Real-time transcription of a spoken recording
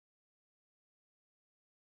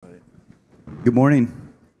Good morning.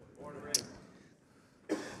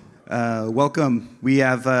 Welcome. We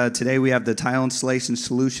have today we have the Tile Installation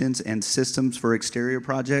Solutions and Systems for Exterior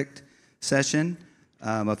Project session.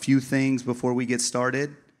 A few things before we get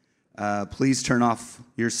started. Please turn off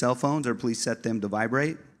your cell phones or please set them to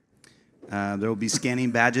vibrate. There will be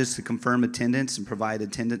scanning badges to confirm attendance and provide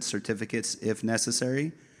attendance certificates if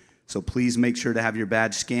necessary. So please make sure to have your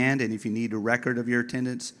badge scanned, and if you need a record of your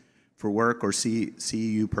attendance for work or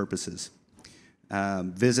CEU purposes.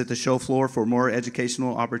 Visit the show floor for more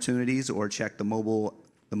educational opportunities or check the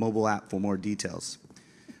mobile app for more details.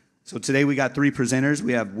 So today we got three presenters.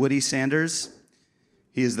 We have Woody Sanders.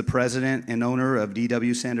 He is the president and owner of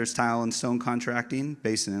D.W. Sanders Tile and Stone Contracting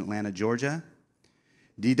based in Atlanta, Georgia.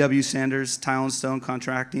 D.W. Sanders Tile and Stone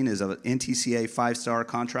Contracting is an NTCA 5-star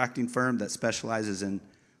contracting firm that specializes in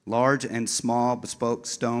large and small bespoke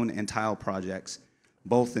stone and tile projects,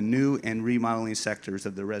 both in new and remodeling sectors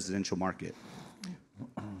of the residential market.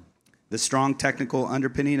 The strong technical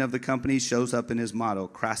underpinning of the company shows up in his motto,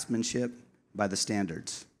 craftsmanship by the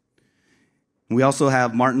standards. We also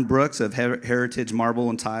have Martin Brooks of Heritage Marble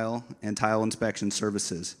and Tile Inspection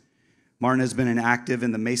Services. Martin has been active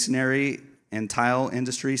in the masonry and tile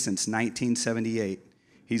industry since 1978.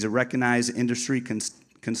 He's a recognized industry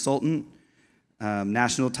consultant,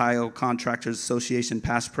 National Tile Contractors Association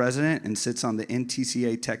past president, and sits on the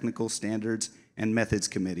NTCA Technical Standards and Methods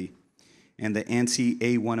Committee and the ANSI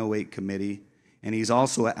A108 committee, and he's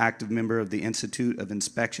also an active member of the Institute of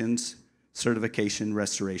Inspections, Certification,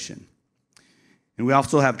 Restoration. And we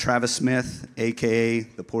also have Travis Smith, AKA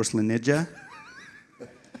the Porcelain Ninja.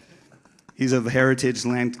 He's of Heritage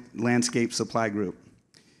Landscape Supply Group.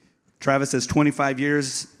 Travis has 25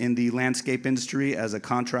 years in the landscape industry as a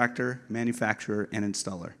contractor, manufacturer, and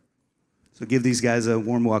installer. So give these guys a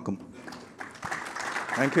warm welcome.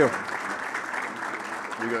 Thank you.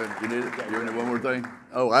 You good? You need it? You need one more thing?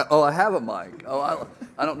 I have a mic. I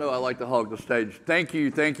don't know. I like to hog the stage. Thank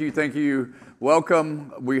you.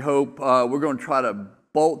 Welcome. We hope we're going to try to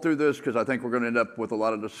bolt through this because I think we're going to end up with a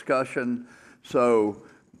lot of discussion. So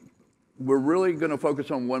we're really going to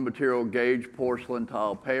focus on one material, gauge porcelain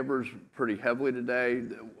tile pavers, pretty heavily today.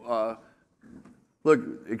 Look,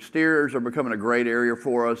 exteriors are becoming a great area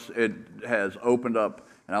for us. It has opened up,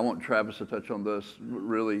 and I want Travis to touch on this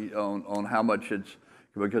really on how much it's,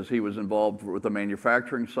 because he was involved with the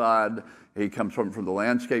manufacturing side. He comes from the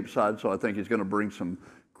landscape side, so I think he's going to bring some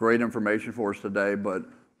great information for us today. But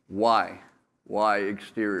why? Why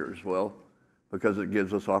exteriors? Well, because it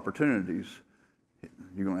gives us opportunities.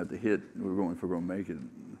 You're going to have to hit, if we're going to make it.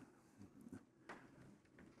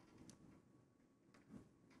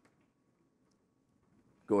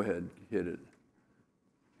 Go ahead, hit it.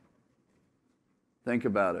 Think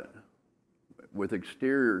about it. With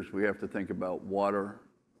exteriors, we have to think about water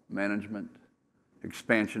management,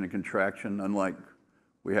 expansion and contraction, unlike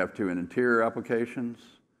we have to in interior applications.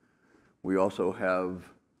 We also have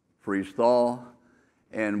freeze-thaw,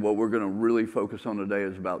 and what we're going to really focus on today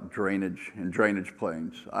is about drainage and drainage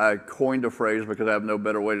planes. I coined a phrase because I have no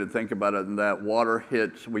better way to think about it than that. Water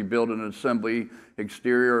hits, we build an assembly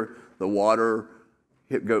exterior, the water,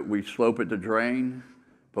 we slope it to drain.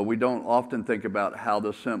 But we don't often think about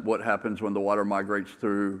what happens when the water migrates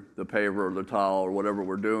through the paver or the tile or whatever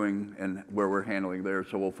we're doing and where we're handling there.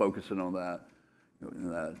 So we'll focus in on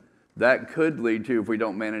that. That could lead to, if we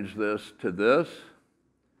don't manage this, to this: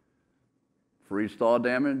 freeze-thaw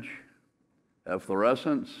damage,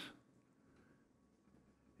 efflorescence,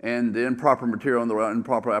 and the improper material and the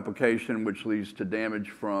improper application, which leads to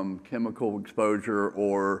damage from chemical exposure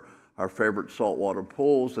or our favorite saltwater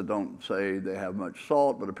pools that don't say they have much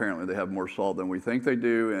salt, but apparently they have more salt than we think they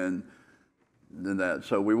do, and then that.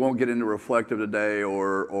 So we won't get into reflective today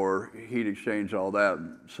or heat exchange, all that.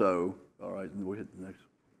 So, all right, we'll hit the next.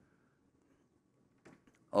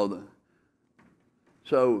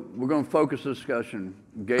 So we're going to focus the discussion.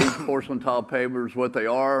 Gauge porcelain tile pavers, what they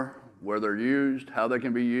are, where they're used, how they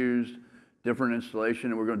can be used, different installation,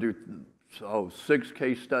 and we're going to do 6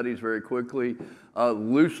 case studies very quickly.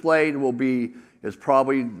 Loose laid is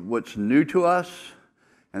probably what's new to us,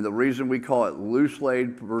 and the reason we call it loose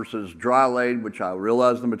laid versus dry laid, which I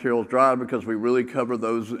realize the material is dry, because we really cover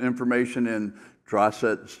those information in dry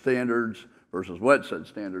set standards versus wet set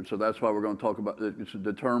standards. So that's why we're going to talk about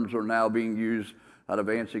the terms are now being used out of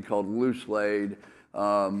ANSI called loose laid.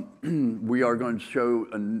 We are going to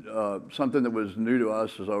show something that was new to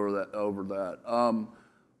us is over that.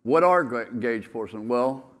 What are gauge porcelain?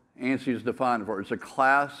 Well, ANSI has defined it for it. It's a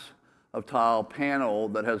class of tile panel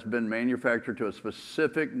that has been manufactured to a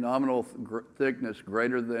specific nominal thickness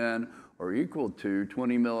greater than or equal to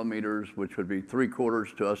 20 millimeters, which would be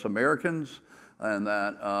 3/4 to us Americans,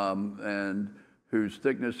 and whose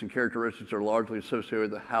thickness and characteristics are largely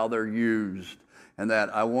associated with how they're used. And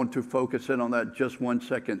that I want to focus in on that just 1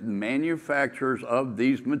 second. Manufacturers of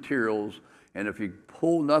these materials, and if you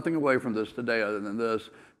pull nothing away from this today other than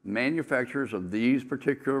this, manufacturers of these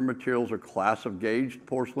particular materials or class of gauged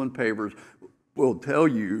porcelain pavers will tell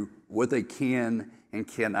you what they can and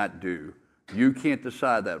cannot do. You can't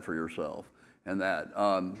decide that for yourself. And that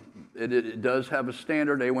it does have a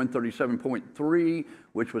standard, A137.3,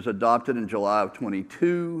 which was adopted in July of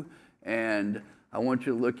 22. And I want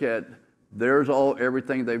you to look at, there's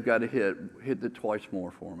everything they've got to hit. Hit it twice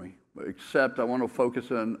more for me. Except I want to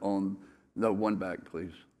focus in on the one back,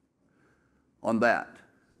 please. On that.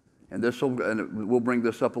 And we'll bring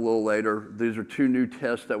this up a little later. These are 2 new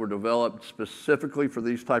tests that were developed specifically for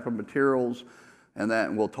these type of materials,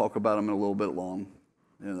 and we'll talk about them in a little bit long.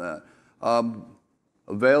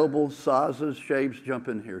 Available sizes, shapes, jump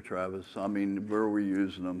in here, Travis. I mean, where are we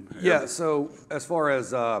using them? Yeah, so as far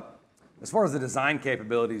as the design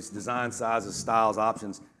capabilities, design sizes, styles,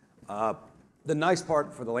 options, the nice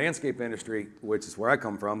part for the landscape industry, which is where I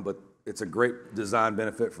come from, but it's a great design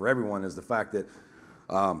benefit for everyone, is the fact that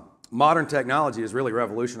modern technology is really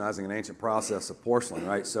revolutionizing an ancient process of porcelain,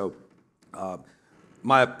 right? So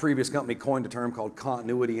my previous company coined a term called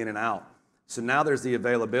continuity in and out. So now there's the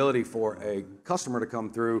availability for a customer to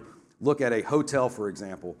come through, look at a hotel, for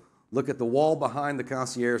example, look at the wall behind the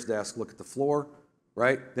concierge desk, look at the floor,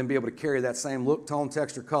 right? Then be able to carry that same look, tone,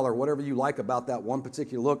 texture, color, whatever you like about that one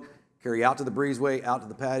particular look, carry out to the breezeway, out to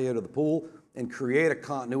the patio, to the pool, and create a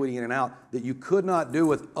continuity in and out that you could not do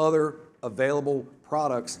with other available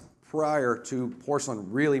products prior to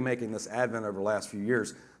porcelain really making this advent over the last few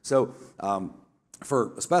years. So for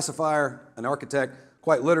a specifier, an architect,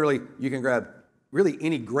 quite literally, you can grab really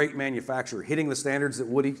any great manufacturer hitting the standards that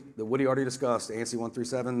Woody already discussed, ANSI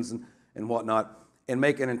 137s and whatnot, and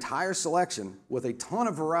make an entire selection with a ton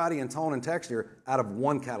of variety and tone and texture out of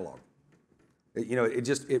one catalog.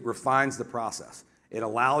 It refines the process. It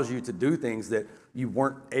allows you to do things that you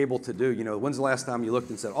weren't able to do. When's the last time you looked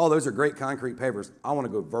and said, oh, those are great concrete pavers, I want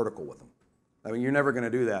to go vertical with them? I mean, you're never going to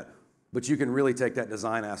do that, but you can really take that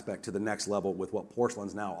design aspect to the next level with what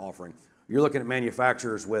porcelain's now offering. You're looking at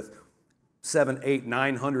manufacturers with 700, 800,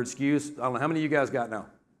 900 SKUs. I don't know, how many of you guys got now?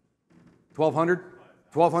 1,200?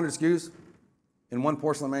 1,200 SKUs in one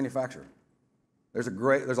porcelain manufacturer. There's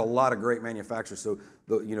a lot of great manufacturers. So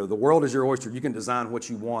the world is your oyster. You can design what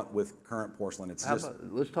you want with current porcelain.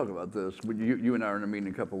 Let's talk about this. You and I were in a meeting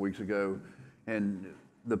a couple of weeks ago, and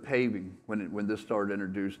the paving, when this started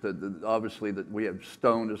introduced, obviously that we have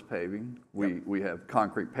stone as paving, we have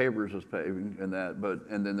concrete pavers as paving, and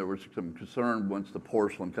then there was some concern once the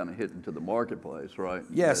porcelain kind of hit into the marketplace, right?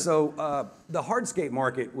 Yeah. So the hardscape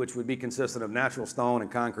market, which would be consistent of natural stone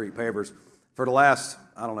and concrete pavers, for the last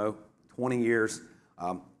 20 years,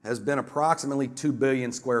 has been approximately 2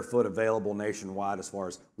 billion square foot available nationwide as far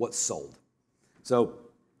as what's sold. So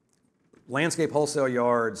landscape wholesale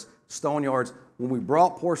yards, stone yards, when we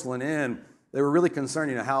brought porcelain in, they were really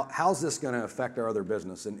concerned, how's this going to affect our other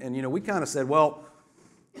business? And we kind of said, well,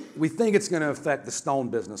 we think it's going to affect the stone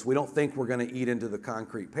business. We don't think we're going to eat into the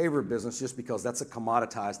concrete paver business just because that's a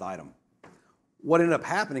commoditized item. What ended up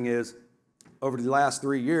happening is, over the last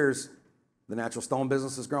 3 years, the natural stone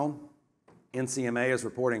business has grown. NCMA is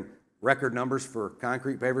reporting record numbers for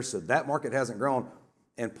concrete pavers, so that market hasn't grown.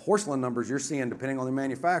 And porcelain numbers you're seeing, depending on the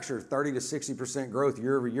manufacturer, 30 to 60% growth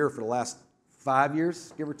year over year for the last 5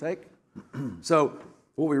 years, give or take. So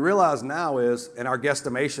what we realize now is, and our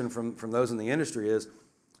guesstimation from those in the industry is,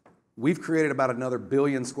 we've created about another 1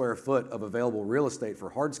 billion square foot of available real estate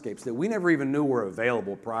for hardscapes that we never even knew were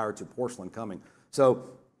available prior to porcelain coming. So,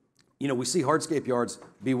 we see hardscape yards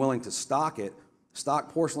be willing to stock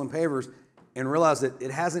porcelain pavers, and realize that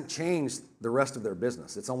it hasn't changed the rest of their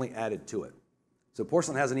business. It's only added to it. So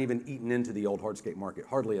porcelain hasn't even eaten into the old hardscape market,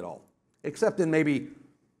 hardly at all, except in maybe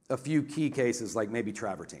a few key cases like maybe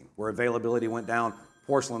travertine, where availability went down.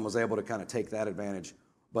 Porcelain was able to kind of take that advantage.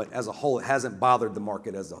 But as a whole, it hasn't bothered the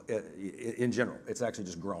market in general. It's actually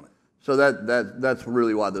just grown it. So that's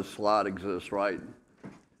really why this slide exists, right?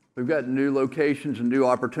 We've got new locations and new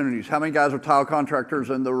opportunities. How many guys are tile contractors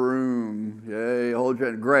in the room? Yay, hold your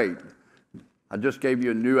hand. Great. I just gave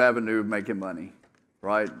you a new avenue of making money,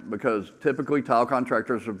 right? Because typically tile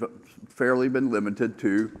contractors have fairly been limited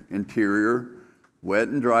to interior, wet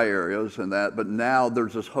and dry areas and that, but now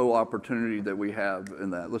there's this whole opportunity that we have in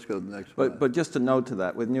that. Let's go to the next one. But just to note to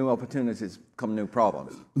that, with new opportunities come new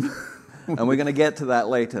problems. and we're going to get to that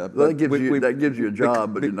later. That gives you a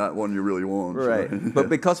job, but not one you really want. Right. So. But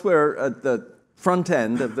because we're at the front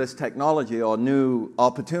end of this technology or new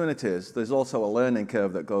opportunities, there's also a learning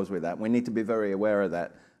curve that goes with that. We need to be very aware of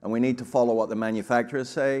that. And we need to follow what the manufacturers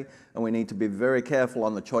say, and we need to be very careful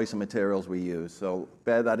on the choice of materials we use. So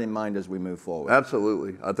bear that in mind as we move forward.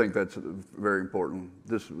 Absolutely. I think that's very important.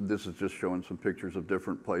 This is just showing some pictures of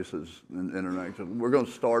different places in interaction. We're going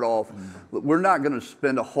to start off, we're not going to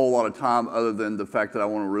spend a whole lot of time other than the fact that I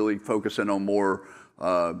want to really focus in on more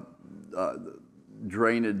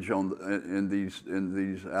drainage in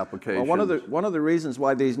these applications. Well, one of the reasons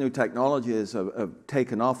why these new technologies have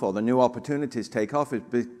taken off, or the new opportunities take off,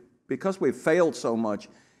 is because we've failed so much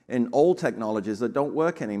in old technologies that don't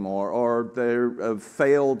work anymore, or they have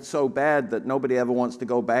failed so bad that nobody ever wants to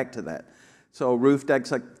go back to that. So roof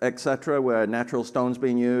decks, etc., where natural stone's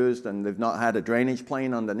being used and they've not had a drainage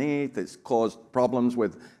plane underneath, it's caused problems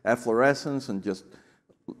with efflorescence and just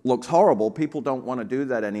looks horrible. People don't want to do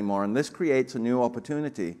that anymore, and this creates a new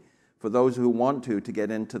opportunity for those who want to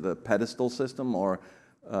get into the pedestal system, or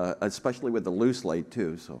especially with the loose laid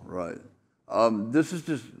too. So right. This is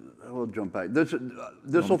just. We'll jump back. This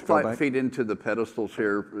will feed into the pedestals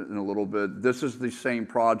here in a little bit. This is the same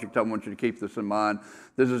project. I want you to keep this in mind.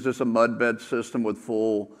 This is just a mud bed system with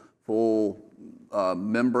full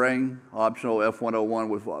membrane, optional F101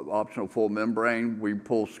 with optional full membrane. We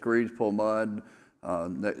pull screeds, pull mud.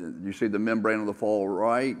 You see the membrane on the far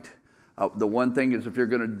right. The one thing is, if you're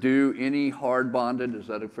going to do any hard bonded, is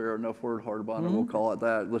that a fair enough word? Hard bonded, mm-hmm. We'll call it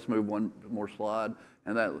that. Let's move one more slide.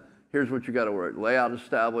 And that. Here's what you got to worry. Layout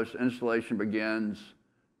established, installation begins,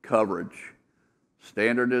 coverage.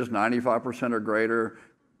 Standard is 95% or greater.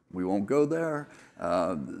 We won't go there.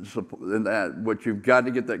 But you've got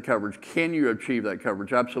to get that coverage. Can you achieve that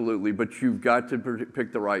coverage? Absolutely. But you've got to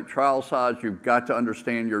pick the right trowel size. You've got to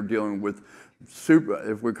understand you're dealing with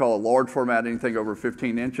if we call a large format, anything over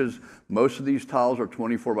 15 inches. Most of these tiles are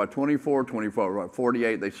 24 by 24, 24 by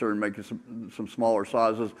 48. They certainly make some smaller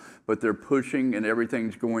sizes, but they're pushing, and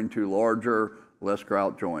everything's going to larger, less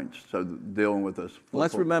grout joints. So dealing with this.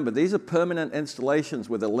 Let's remember, these are permanent installations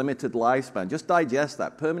with a limited lifespan. Just digest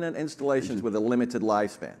that. Permanent installations with a limited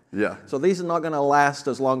lifespan. Yeah. So these are not going to last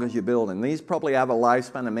as long as you're building. These probably have a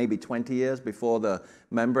lifespan of maybe 20 years before the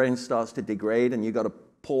membrane starts to degrade, and you've got to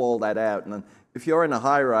pull all that out. And then if you're in a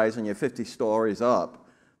high rise and you're 50 stories up,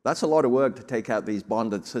 that's a lot of work to take out these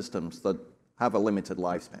bonded systems that have a limited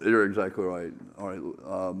lifespan. You're exactly right. All right,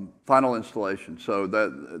 final installation. So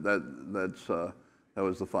that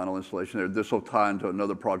was the final installation there. This will tie into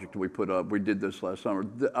another project that we put up. We did this last summer.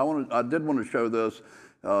 I did want to show this.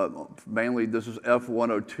 Mainly, this is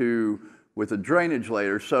F102 with a drainage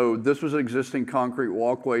layer. So this was existing concrete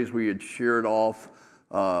walkways. We had sheared off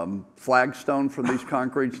flagstone from these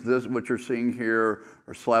concretes. This, what you're seeing here,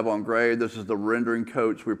 are slab on grade. This is the rendering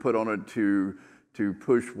coats we put on it to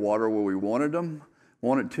push water where we wanted them.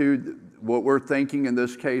 What we're thinking in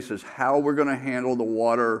this case is how we're going to handle the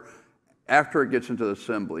water after it gets into the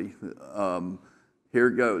assembly. Here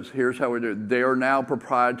it goes. Here's how we do it. They are now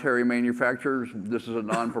proprietary manufacturers. This is a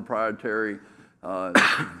non-proprietary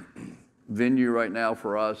venue right now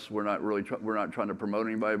for us. We're not trying to promote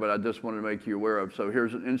anybody, but I just wanted to make you aware of. So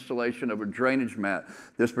here's an installation of a drainage mat.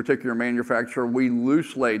 This particular manufacturer, we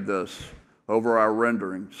loose laid this over our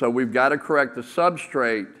rendering. So we've got to correct the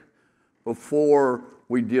substrate before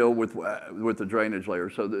we deal with the drainage layer.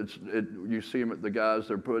 So you see them, the guys,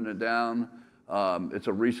 they're putting it down. It's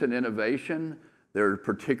a recent innovation. There are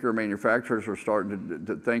particular manufacturers who are starting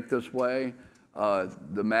to think this way.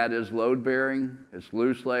 The mat is load bearing, it's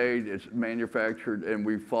loose laid, it's manufactured, and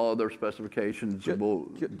we follow their specifications.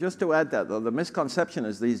 Just to add that, though, the misconception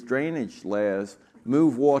is these drainage layers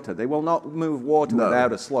move water. They will not move water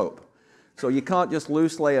without a slope. So you can't just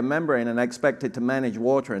loose lay a membrane and expect it to manage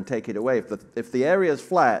water and take it away. If the area is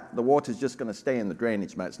flat, the water's just going to stay in the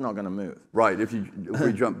drainage mat. It's not going to move. Right. If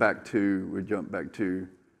we jump back to,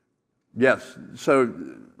 yes. So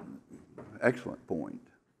excellent point.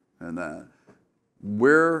 And that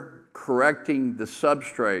we're correcting the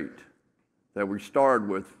substrate that we started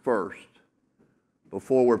with first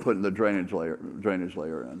before we're putting the drainage layer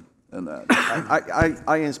in. And that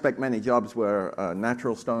I inspect many jobs where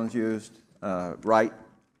natural stone's used right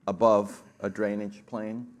above a drainage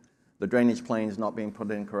plane. The drainage plane is not being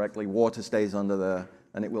put in correctly. Water stays under there,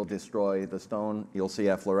 and it will destroy the stone. You'll see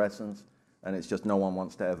efflorescence, and it's just no one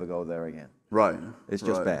wants to ever go there again. Right. It's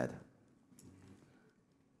just bad.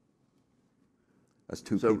 There's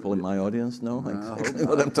two people in my audience. No, I know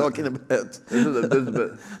what I'm talking about.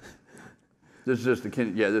 This is just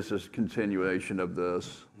this is continuation of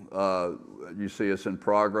this. You see us in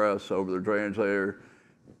progress over the drainage layer.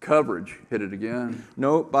 Coverage, hit it again.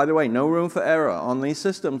 No, by the way, no room for error. On these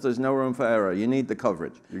systems, there's no room for error. You need the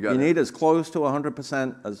coverage. You need as close to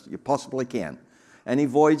 100% as you possibly can. Any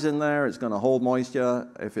voids in there, it's going to hold moisture.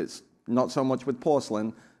 If it's not so much with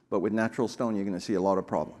porcelain, but with natural stone, you're going to see a lot of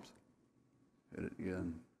problems. Hit it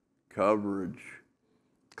again. Coverage.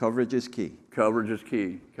 Coverage is key. Coverage is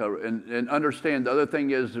key. And understand, the other thing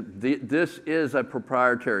is, this is a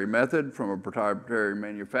proprietary method from a proprietary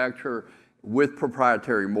manufacturer with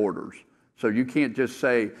proprietary mortars. So you can't just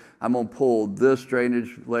say, I'm going to pull this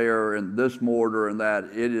drainage layer and this mortar and that.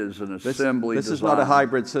 It is an assembly This design. is not a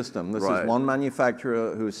hybrid system. This Right. is one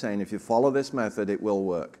manufacturer who's saying, if you follow this method, it will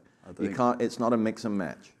work. It's not a mix and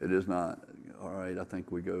match. It is not. All right, I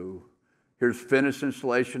think we go. Here's finished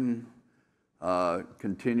installation.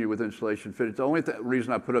 Continue with installation finish. The only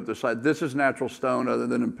reason I put up this slide, this is natural stone other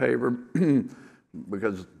than in paver,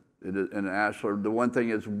 because it is in ashlar. The one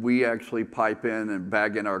thing is we actually pipe in and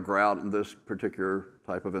bag in our grout in this particular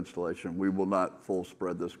type of installation. We will not full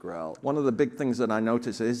spread this grout. One of the big things that I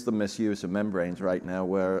notice is the misuse of membranes right now,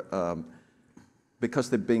 where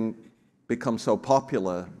because they've become so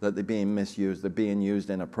popular that they're being misused, they're being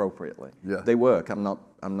used inappropriately. Yeah. They work. I'm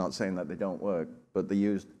not saying that they don't work, but they're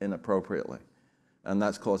used inappropriately. And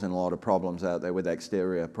that's causing a lot of problems out there with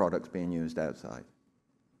exterior products being used outside.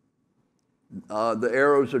 The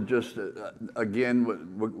arrows are just, again,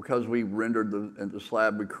 because we rendered the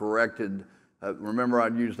slab, we corrected. Remember,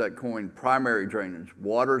 I'd used that coin, primary drainage.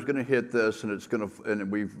 Water is going to hit this, and it's going to,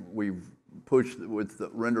 and we've pushed with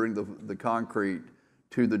rendering the concrete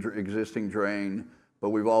to the existing drain, but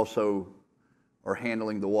we've also are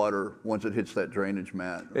handling the water once it hits that drainage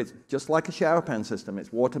mat. It's just like a shower pan system.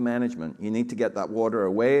 It's water management. You need to get that water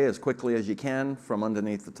away as quickly as you can from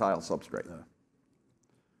underneath the tile substrate. Yeah.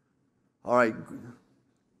 All right.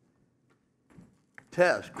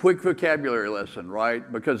 Test, quick vocabulary lesson,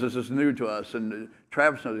 right? Because this is new to us, and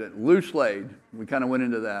Travis knows it. Loose laid, we kind of went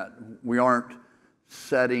into that. We aren't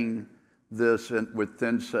setting this with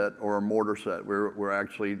thin set or a mortar set. We're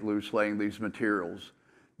actually loose laying these materials.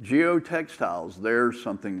 Geotextiles, there's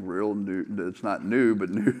something real new. It's not new, but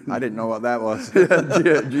new. I didn't know what that was.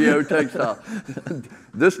 Geotextile.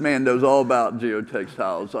 This man knows all about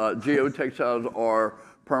geotextiles. Geotextiles are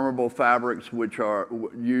permeable fabrics which are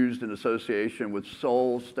used in association with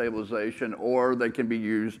soil stabilization, or they can be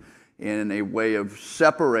used in a way of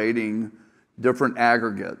separating different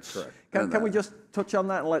aggregates. Correct. Can we just touch on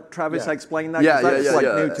that and let Travis explain that? Yeah, that's yeah, like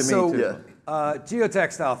yeah. new to me too.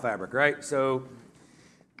 Geotextile fabric, right? So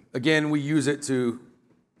again, we use it to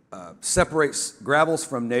separate gravels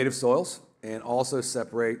from native soils and also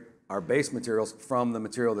separate our base materials from the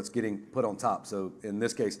material that's getting put on top. So in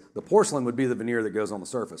this case, the porcelain would be the veneer that goes on the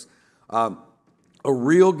surface. A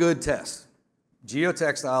real good test.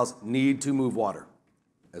 Geotextiles need to move water,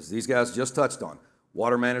 as these guys just touched on.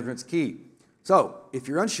 Water management's key. So if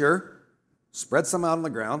you're unsure, spread some out on the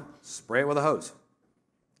ground, spray it with a hose.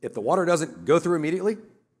 If the water doesn't go through immediately,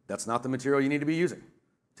 that's not the material you need to be using.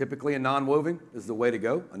 Typically a non-woven is the way to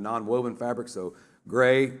go, a non-woven fabric. So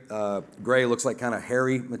gray looks like kind of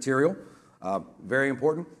hairy material. Very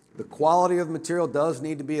important. The quality of the material does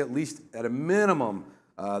need to be at least at a minimum.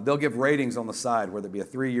 They'll give ratings on the side, whether it be a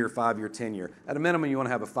 3-year, 5-year, 10-year. At a minimum, you want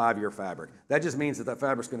to have a 5-year fabric. That just means that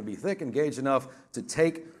fabric's going to be thick and gauged enough to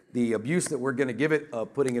take the abuse that we're going to give it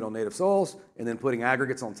of putting it on native soils and then putting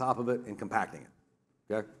aggregates on top of it and compacting it.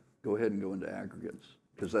 Okay? Go ahead and go into aggregates,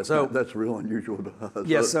 because that's real unusual to us.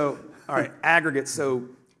 Yeah, so, all right, aggregates. So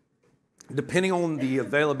depending on the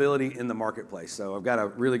availability in the marketplace. So I've got a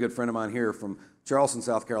really good friend of mine here from Charleston,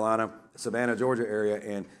 South Carolina, Savannah, Georgia area,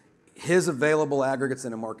 and his available aggregates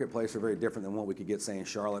in the marketplace are very different than what we could get, say, in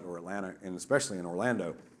Charlotte or Atlanta, and especially in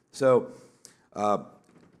Orlando. So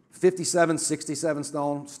 57, 67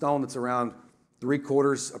 stone that's around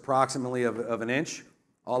 3/4 approximately of an inch,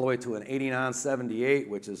 all the way to an 89, 78,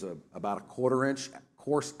 which is about a 1/4 inch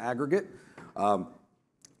coarse aggregate.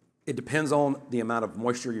 It depends on the amount of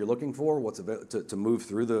moisture you're looking for, to move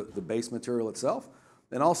through the base material itself,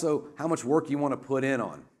 and also how much work you want to put in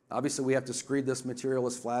on. Obviously, we have to screed this material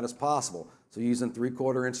as flat as possible. So using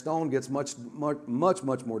 3/4 inch stone gets much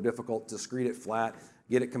more difficult to screed it flat,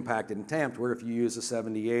 get it compacted and tamped, where if you use a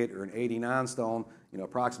 78 or an 89 stone,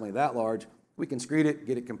 approximately that large, we can screed it,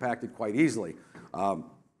 get it compacted quite easily.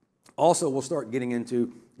 Also, we'll start getting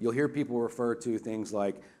into, you'll hear people refer to things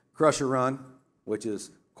like crusher run, which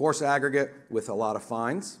is coarse aggregate with a lot of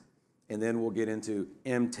fines. And then we'll get into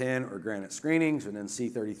M10 or granite screenings, and then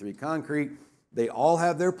C33 concrete. They all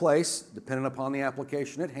have their place, depending upon the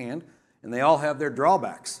application at hand. And they all have their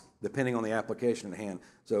drawbacks depending on the application at hand.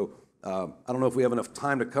 So I don't know if we have enough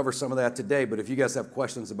time to cover some of that today, but if you guys have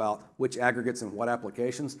questions about which aggregates and what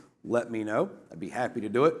applications, let me know. I'd be happy to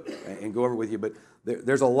do it and go over with you. But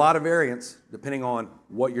there's a lot of variance depending on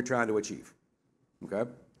what you're trying to achieve. Okay?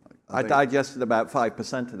 I digested about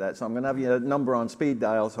 5% of that, so I'm going to have you a number on speed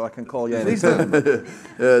dial so I can call you anytime.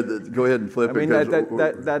 Go ahead and flip I mean,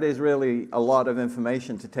 it. that is really a lot of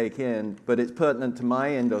information to take in, but it's pertinent to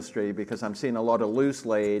my industry because I'm seeing a lot of loose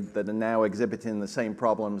laid that are now exhibiting the same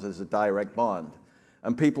problems as a direct bond.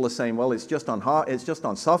 And people are saying, well, it's just on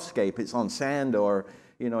softscape, it's on sand, or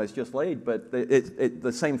it's just laid, but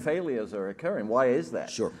the same failures are occurring. Why is that?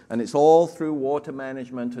 Sure. And it's all through water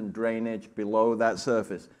management and drainage below that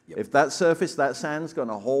surface. Yep. If that surface, that sand's going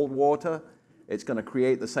to hold water, it's going to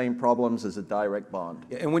create the same problems as a direct bond.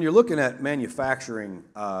 And when you're looking at manufacturing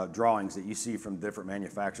drawings that you see from different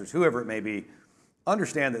manufacturers, whoever it may be,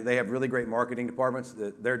 understand that they have really great marketing departments.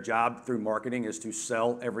 Their job through marketing is to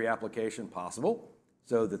sell every application possible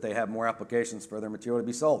so that they have more applications for their material to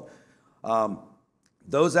be sold.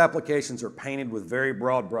 Those applications are painted with very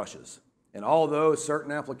broad brushes. And although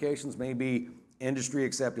certain applications may be industry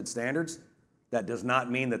accepted standards, that does not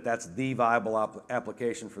mean that that's the viable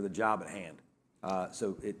application for the job at hand.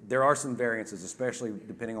 So there are some variances, especially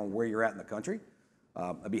depending on where you're at in the country.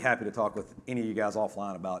 I'd be happy to talk with any of you guys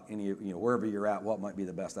offline about wherever you're at, what might be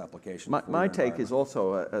the best application. My take is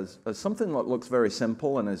also as something that looks very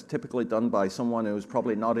simple and is typically done by someone who's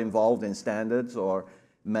probably not involved in standards or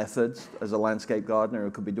methods as a landscape gardener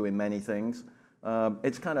who could be doing many things.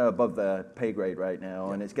 It's kind of above their pay grade right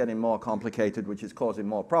now, and it's getting more complicated, which is causing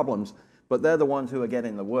more problems. But they're the ones who are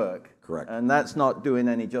getting the work. Correct. And that's not doing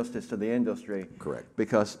any justice to the industry. Correct.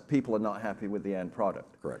 Because people are not happy with the end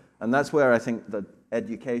product. Correct. And that's where I think the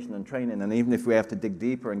education and training, and even if we have to dig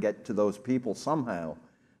deeper and get to those people somehow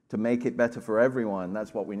to make it better for everyone,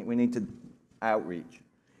 that's what we need to outreach.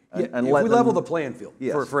 And if we level the playing field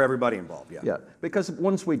for everybody involved, Yeah, because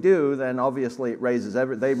once we do, then obviously it raises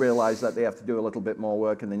they realize that they have to do a little bit more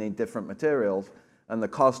work and they need different materials, and the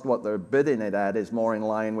cost what they're bidding it at is more in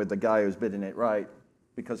line with the guy who's bidding it right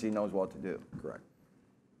because he knows what to do. Correct.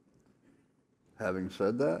 Having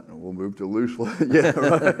said that, we'll move to loose laid. Yeah,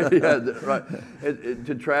 right. Yeah, right.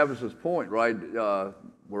 To Travis's point, right?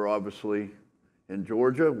 We're obviously in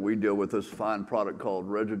Georgia. We deal with this fine product called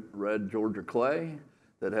red Georgia clay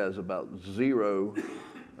that has about zero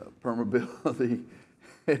permeability.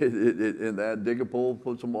 In that, dig a pool,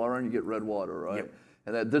 put some water in, you get red water, right? Yep.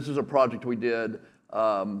 And this is a project we did.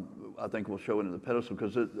 I think we'll show it in the pedestal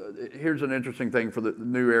because here's an interesting thing for the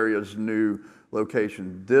new areas, new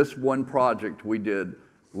location. This one project we did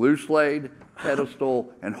loose laid,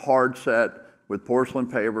 pedestal, and hard set with porcelain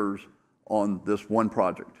pavers on this one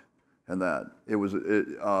project. And that it was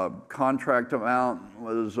contract amount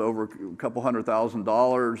was over a couple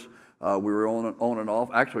 $100,000. We were on and off.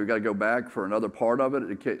 Actually, we got to go back for another part of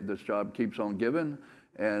it. This job keeps on giving.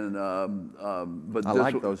 And but I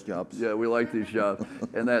like those jobs. Yeah, we like these jobs.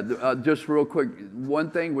 And that just real quick,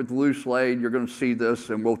 one thing with loose laid, you're going to see this,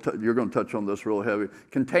 and you're going to touch on this real heavy.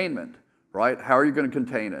 Containment, right? How are you going to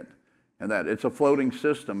contain it? And that it's a floating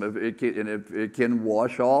system. If it can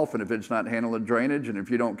wash off, and if it's not handling drainage, and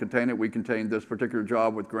if you don't contain it, we contained this particular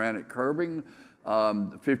job with granite curbing.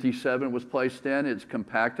 57 was placed in. It's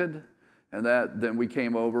compacted, and then we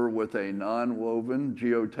came over with a non-woven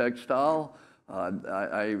geotextile.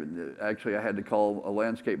 I had to call a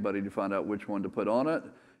landscape buddy to find out which one to put on it,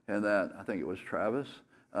 and I think it was Travis.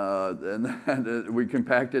 And we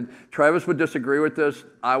compacted. Travis would disagree with this.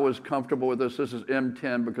 I was comfortable with this. This is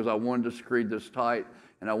M10 because I wanted to screed this tight,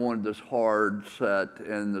 and I wanted this hard set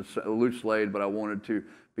and this loose laid, but I wanted to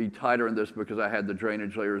be tighter in this because I had the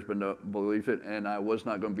drainage layers beneath it, and I was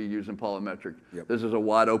not going to be using polymetric. Yep. This is a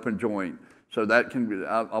wide open joint. So that can be,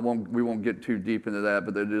 we won't get too deep into that,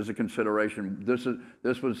 but it is a consideration.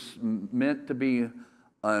 This was meant to be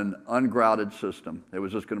an ungrouted system. It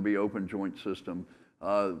was just going to be open joint system.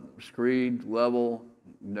 Screed, level,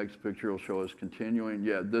 next picture will show us continuing.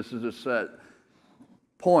 Yeah, this is a set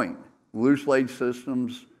point. Loose laid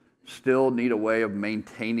systems still need a way of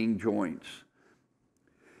maintaining joints.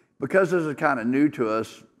 Because this is kind of new to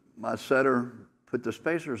us, my setter put the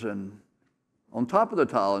spacers in on top of the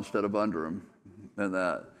tile instead of under them, and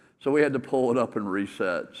that. So we had to pull it up and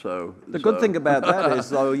reset. So the good thing about that is,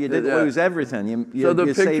 though, you didn't lose everything. So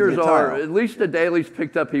the pictures are, at least the dailies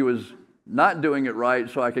picked up he was not doing it right,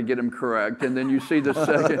 so I could get him correct. And then you see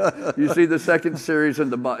the second series in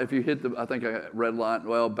the if you hit I think I red line.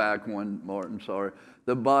 Well, back one, Martin. Sorry,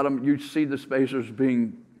 the bottom. You see the spacers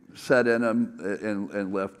being set in them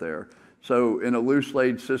and left there. So in a loose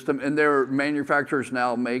laid system, and there are manufacturers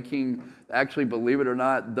now making, actually, believe it or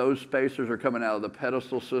not, those spacers are coming out of the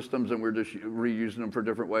pedestal systems, and we're just reusing them for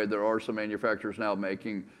different ways. There are some manufacturers now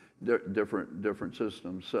making different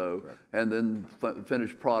systems. So, and then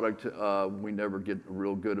finished product, we never get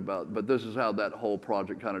real good about. But this is how that whole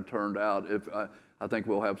project kind of turned out. I think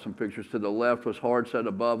we'll have some pictures. To the left was hard set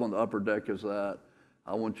above. On the upper deck is that.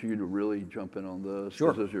 I want you to really jump in on this.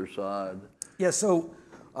 Sure. This is your side. Yeah. So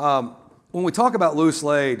when we talk about loose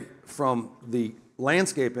laid from the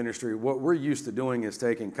landscape industry, what we're used to doing is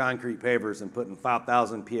taking concrete pavers and putting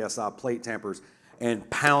 5,000 psi plate tampers and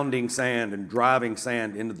pounding sand and driving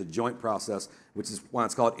sand into the joint process, which is why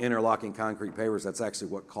it's called interlocking concrete pavers. That's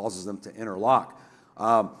actually what causes them to interlock.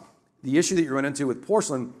 The issue that you run into with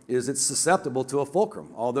porcelain is it's susceptible to a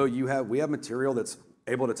fulcrum. Although we have material that's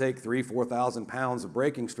able to take 3,000-4,000 pounds of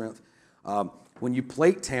breaking strength, when you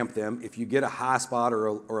plate tamp them, if you get a high spot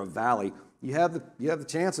or a valley, you have the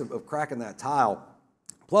chance of cracking that tile.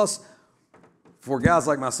 Plus, for guys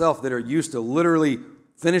like myself that are used to literally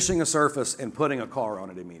finishing a surface and putting a car on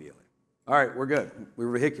it immediately. All right, we're good.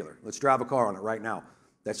 We're vehicular. Let's drive a car on it right now.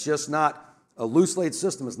 That's just not, a loose laid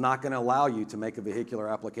system is not going to allow you to make a vehicular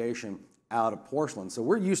application out of porcelain. So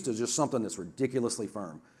we're used to just something that's ridiculously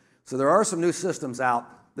firm. So there are some new systems out.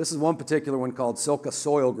 This is one particular one called Silka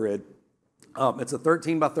Soil Grid. It's a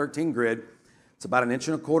 13 by 13 grid. It's about 1.25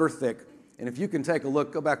 inches thick. And if you can take a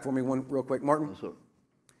look, go back for me one real quick, Martin.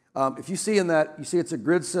 If you see in that, you see it's a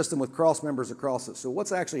grid system with cross members across it. So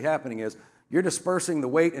what's actually happening is you're dispersing the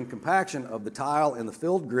weight and compaction of the tile and the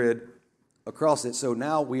filled grid across it. So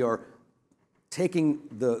now we are taking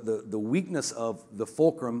the weakness of the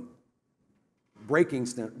fulcrum breaking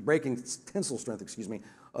tensile strength,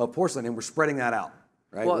 of porcelain, and we're spreading that out.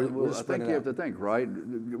 Right? Well, I think you have to think, right?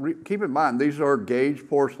 Keep in mind, these are gauge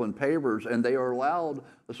porcelain pavers, and they are allowed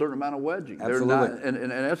a certain amount of wedging. Absolutely. They're not,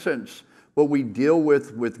 in essence, what we deal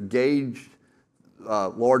with gauged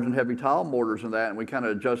large and heavy tile mortars and that, and we kind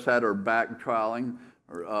of adjust that or back trialing,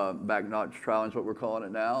 or back notch trialing is what we're calling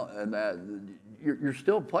it now, and that you're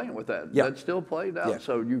still playing with that. Yeah. That's still played out. Yeah.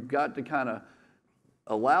 So you've got to kind of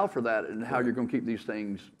allow for that and how you're going to keep these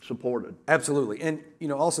things supported. Absolutely. And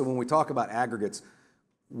also when we talk about aggregates,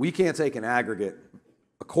 we can't take an aggregate,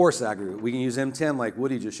 a coarse aggregate. We can use M10 like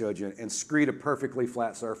Woody just showed you and screed a perfectly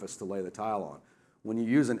flat surface to lay the tile on. When you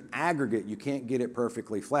use an aggregate, you can't get it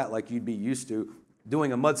perfectly flat like you'd be used to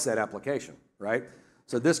doing a mud set application, right?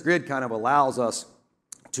 So this grid kind of allows us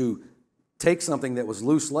to take something that was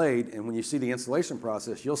loose laid, and when you see the installation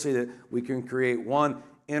process, you'll see that we can create one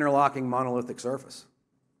interlocking monolithic surface.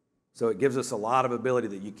 So it gives us a lot of ability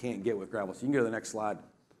that you can't get with gravel. So you can go to the next slide.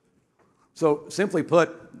 So simply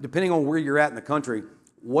put, depending on where you're at in the country,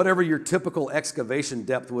 whatever your typical excavation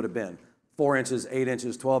depth would have been, 4 inches, 8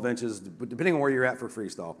 inches, 12 inches, depending on where you're at for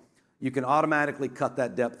freestyle, you can automatically cut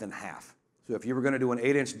that depth in half. So if you were going to do an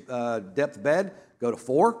 8-inch depth bed, go to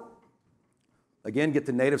 4. Again, get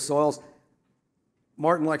the native soils.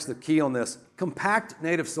 Martin likes the key on this. Compact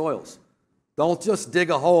native soils. Don't just dig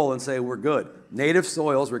a hole and say we're good. Native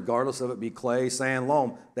soils, regardless of it be clay, sand,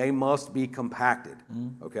 loam, they must be compacted,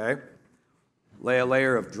 okay? Lay a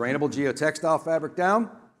layer of drainable geotextile fabric down,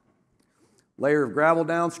 layer of gravel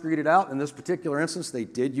down, screed it out. In this particular instance, they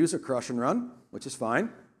did use a crush and run, which is fine.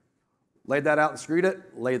 Laid that out and screed it,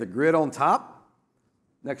 lay the grid on top.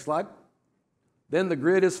 Next slide. Then the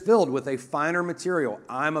grid is filled with a finer material.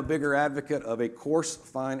 I'm a bigger advocate of a coarse,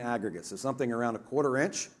 fine aggregate. So something around 1/4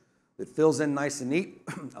 inch that fills in nice and neat,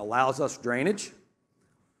 allows us drainage.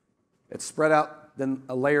 It's spread out, then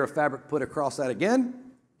a layer of fabric put across that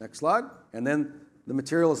again. Next slide. And then the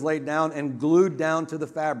material is laid down and glued down to the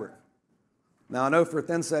fabric. Now I know for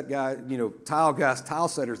thin set guys, tile guys, tile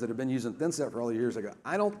setters that have been using thin set for all the years ago,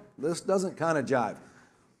 this doesn't kind of jive.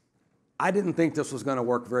 I didn't think this was going to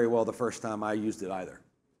work very well the first time I used it either.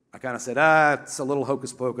 I kind of said, it's a little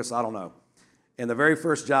hocus pocus, I don't know. And the very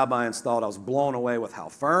first job I installed, I was blown away with how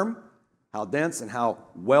firm, how dense, and how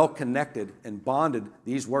well connected and bonded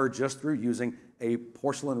these were just through using a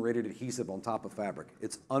porcelain rated adhesive on top of fabric.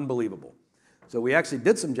 It's unbelievable. So we actually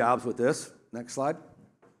did some jobs with this. Next slide.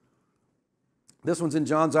 This one's in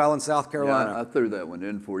Johns Island, South Carolina. Yeah, I threw that one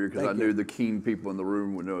in for you because I knew the keen people in the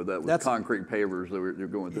room would know that was concrete pavers that were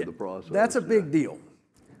going through the process. That's a big deal.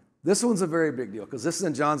 This one's a very big deal because this is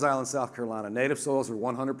in Johns Island, South Carolina. Native soils are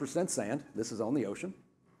 100% sand. This is on the ocean.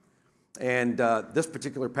 And this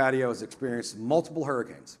particular patio has experienced multiple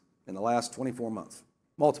hurricanes in the last 24 months.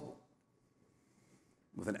 Multiple.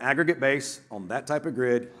 With an aggregate base on that type of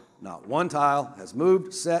grid, not one tile has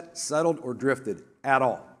moved, set, settled, or drifted at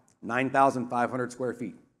all. 9,500 square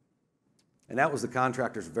feet. and that was the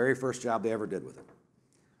contractor's very first job they ever did with it.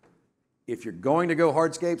 If you're going to go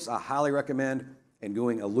hardscapes, I highly recommend, and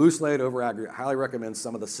doing a loose laid over aggregate, I highly recommend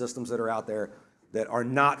some of the systems that are out there that are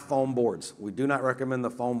not foam boards. We do not recommend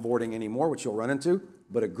the foam boarding anymore, which you'll run into,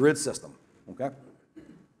 but a grid system, okay?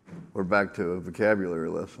 We're back to a vocabulary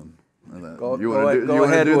lesson. Go You want to do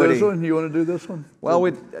ahead, this Woody. one? You want to do this one? Well,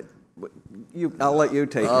 I'll let you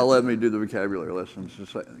take it. Let me do the vocabulary lessons.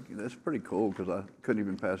 That's pretty cool because I couldn't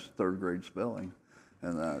even pass third grade spelling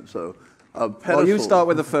and that. So, Well, you start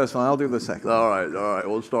with the first one. I'll do the second. All right.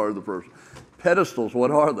 We'll start with the first. Pedestals,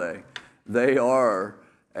 what are they? They are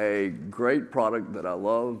a great product that I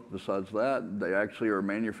love. Besides that, they actually are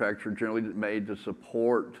manufactured, generally made to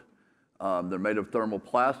support. They're made of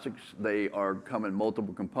thermoplastics. They come in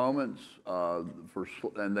multiple components,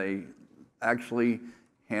 and they actually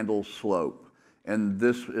handle slope. And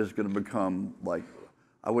this is going to become like,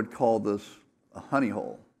 I would call this a honey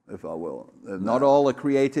hole, if I will. Not all are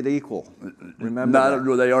created equal. Remember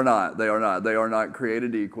that. They are not. They are not. They are not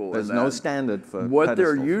created equal. There's no standard for what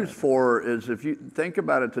they're pedestals, used right? for is, if you think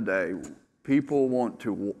about it today, people want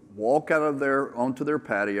to walk onto their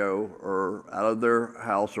patio or out of their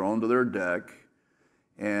house or onto their deck,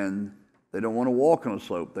 and they don't want to walk on a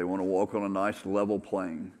slope. They want to walk on a nice level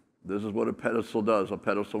plane. This is what a pedestal does. A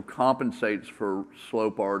pedestal compensates for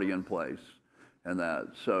slope already in place, and that.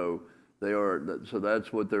 So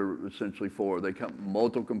that's what they're essentially for. They come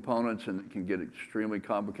multiple components, and it can get extremely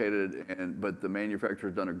complicated. But the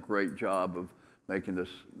manufacturer's done a great job of making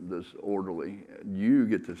this orderly. You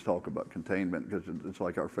get to talk about containment because it's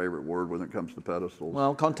like our favorite word when it comes to pedestals.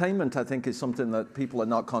 Well, containment, I think, is something that people are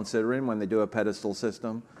not considering when they do a pedestal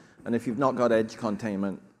system. And if you've not got edge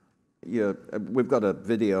containment, we've got a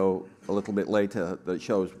video a little bit later that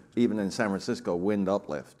shows, even in San Francisco, wind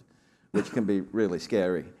uplift, which can be really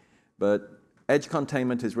scary. But edge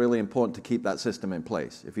containment is really important to keep that system in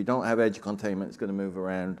place. If you don't have edge containment, it's going to move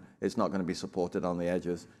around. It's not going to be supported on the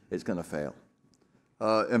edges. It's going to fail.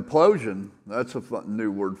 Implosion, that's a new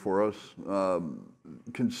word for us.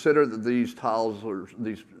 Consider that these tiles or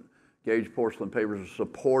these gauge porcelain pavers are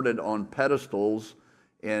supported on pedestals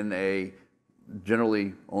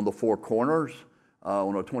generally on the four corners.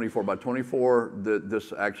 On a 24 by 24,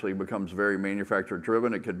 this actually becomes very manufacturer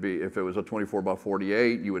driven. It could be, if it was a 24 by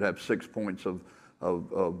 48, you would have 6 points of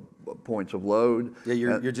load. Yeah,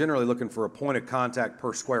 you're generally looking for a point of contact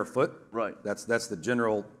per square foot. Right. That's the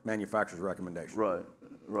general manufacturer's recommendation.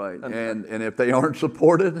 Right. And if they aren't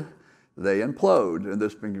supported, they implode, and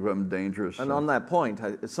this can become dangerous. And on that point,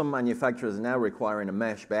 some manufacturers are now requiring a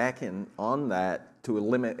mesh backing on that to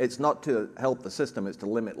limit. It's not to help the system; it's to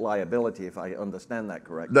limit liability. If I understand that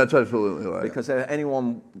correctly. That's absolutely right. Because if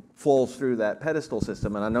anyone falls through that pedestal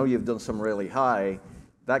system, and I know you've done some really high,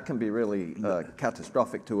 that can be really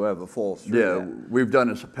catastrophic to whoever falls through. Yeah, that. we've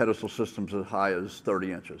done pedestal systems as high as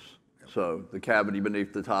 30 inches. So the cavity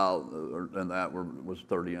beneath the tile was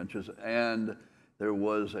 30 inches, and there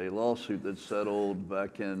was a lawsuit that settled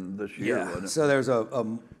back in this year. Yeah. Wasn't it? So there's a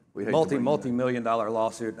multi-million-dollar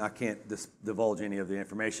lawsuit. I can't divulge any of the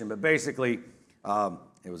information, but basically,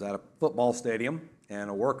 it was at a football stadium,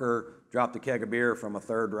 and a worker dropped a keg of beer from a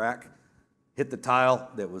third rack, hit the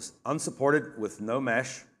tile that was unsupported with no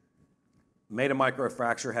mesh, made a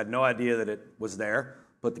microfracture, had no idea that it was there,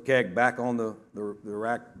 put the keg back on the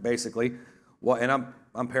rack, basically. Well, and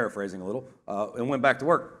I'm paraphrasing a little, and went back to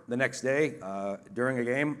work. The next day, during a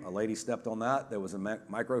game, a lady stepped on that. There was a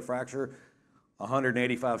microfracture.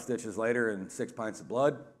 185 stitches later and 6 pints of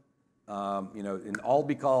blood. And all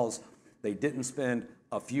because they didn't spend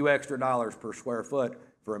a few extra dollars per square foot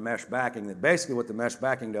for a mesh backing. That basically what the mesh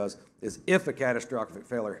backing does is, if a catastrophic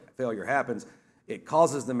failure happens, it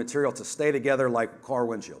causes the material to stay together like a car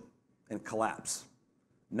windshield and collapse,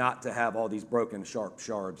 not to have all these broken, sharp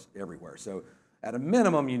shards everywhere. So at a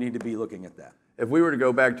minimum, you need to be looking at that. If we were to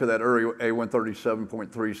go back to that early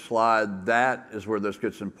A137.3 slide, that is where this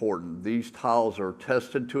gets important. These tiles are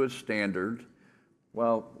tested to a standard.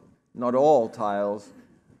 Well, not all tiles,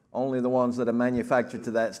 only the ones that are manufactured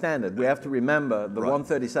to that standard. We have to remember the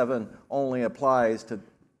 137 only applies to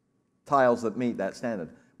tiles that meet that standard.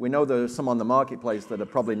 We know there's some on the marketplace that are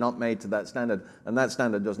probably not made to that standard, and that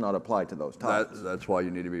standard does not apply to those tiles. That's why you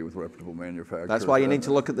need to be with reputable manufacturers. That's why you need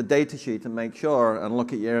to look at the data sheet and make sure, and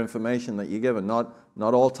look at your information that you're given. Not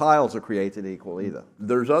all tiles are created equal either.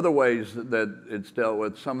 There's other ways that it's dealt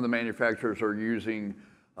with. Some of the manufacturers are using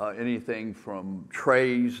anything from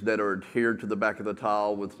trays that are adhered to the back of the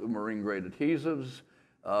tile with marine grade adhesives.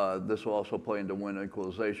 This will also play into wind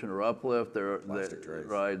equalization or uplift. Plastic trays.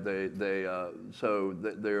 Right. They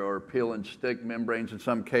there are peel and stick membranes in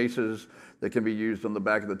some cases that can be used on the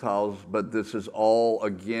back of the tiles. But this is all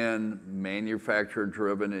again manufacturer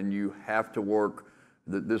driven, and you have to work.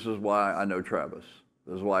 This is why I know Travis.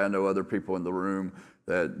 This is why I know other people in the room.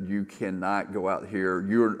 That you cannot go out here.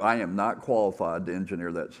 I am not qualified to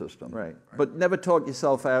engineer that system. Right. But never talk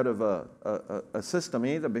yourself out of a system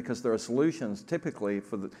either, because there are solutions typically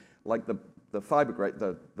for the fiber grate,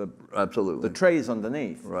 Absolutely. the trays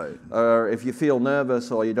underneath. Right. If you feel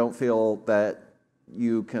nervous or you don't feel that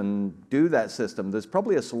you can do that system, there's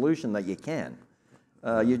probably a solution that you can.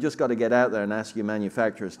 You just got to get out there and ask your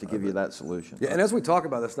manufacturers to give you that solution. Yeah, and as we talk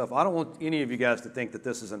about this stuff, I don't want any of you guys to think that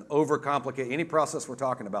this is an overcomplicated, any process we're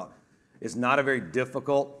talking about is not a very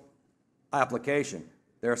difficult application.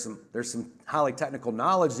 There's some highly technical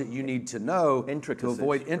knowledge that you need to know to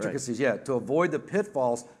avoid intricacies, right. To avoid the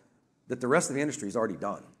pitfalls that the rest of the industry has already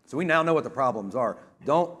done. So we now know what the problems are.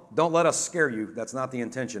 Don't let us scare you. That's not the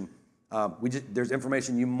intention. There's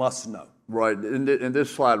information you must know. Right, and this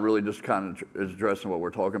slide really just kind of is addressing what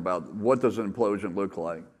we're talking about. What does an implosion look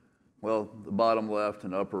like? Well, the bottom left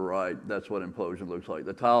and upper right, that's what implosion looks like.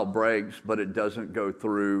 The tile breaks, but it doesn't go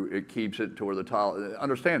through. It keeps it to where the tile,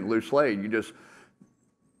 understand, loose laid, you just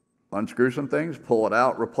unscrew some things, pull it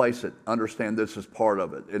out, replace it. Understand this is part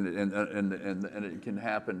of it, and it can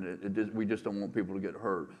happen. We just don't want people to get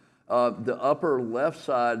hurt. The upper left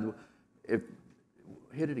side,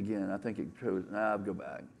 hit it again, I think it shows, I'll go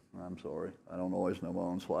back. I'm sorry, I don't always know my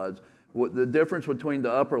own slides. The difference between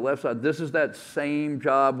the upper left side, this is that same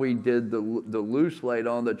job we did the loose laid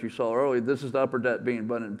on that you saw earlier. This is the upper deck being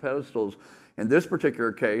run in pedestals. In this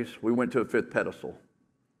particular case, we went to a 5th pedestal.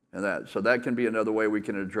 So that can be another way we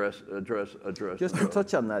can address. Just to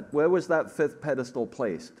touch on that, where was that 5th pedestal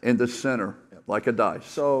placed? In the center, like a dice.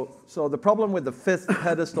 So the problem with the 5th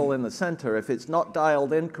pedestal in the center, if it's not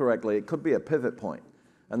dialed in correctly, it could be a pivot point.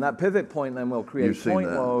 And that pivot point then will create point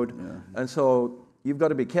load. Yeah. And so you've got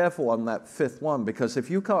to be careful on that 5th one, because if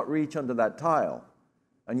you can't reach under that tile,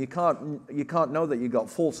 and you can't know that you got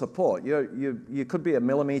full support, you could be a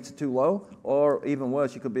millimeter too low, or even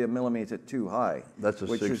worse, you could be a millimeter too high. That's a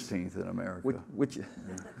 16th in America. Which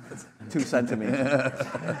 2 centimeters.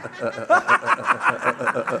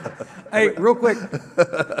 Hey, real quick,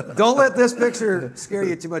 don't let this picture scare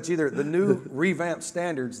you too much either. The new revamped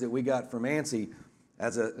standards that we got from ANSI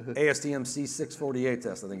as a ASTM C648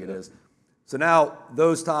 test, I think it is. So now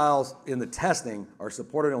those tiles in the testing are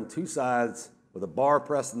supported on 2 sides with a bar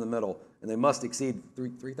pressed in the middle, and they must exceed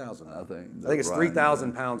 3,000. I think it's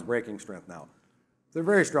 3,000 pounds breaking strength now. They're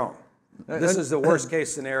very strong. This is the worst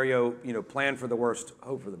case scenario, plan for the worst,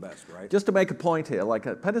 hope for the best, right? Just to make a point here, like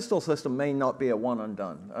a pedestal system may not be a one and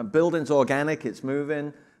done. A building's organic, it's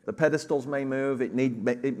moving. The pedestals may move. It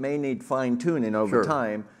may need fine tuning over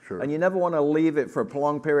time. Sure. And you never want to leave it for a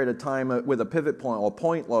prolonged period of time with a pivot point or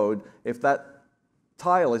point load if that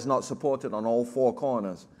tile is not supported on all 4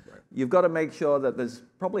 corners. Right. You've got to make sure that there's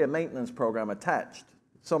probably a maintenance program attached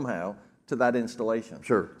somehow to that installation.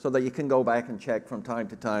 Sure. So that you can go back and check from time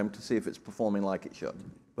to time to see if it's performing like it should.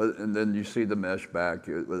 And then you see the mesh back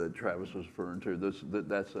that Travis was referring to.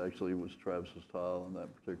 That's actually was Travis's tile in that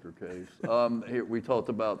particular case. Here we talked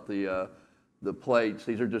about the plates.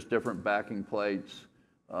 These are just different backing plates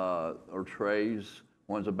or trays.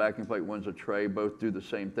 One's a backing plate, one's a tray. Both do the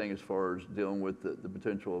same thing as far as dealing with the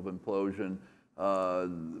potential of implosion.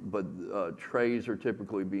 But trays are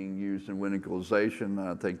typically being used in wind equalization.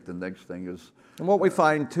 I think the next thing is. And what we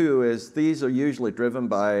find too is these are usually driven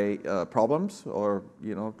by problems or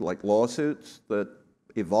like lawsuits that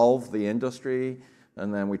evolve the industry,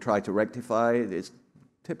 and then we try to rectify it. It's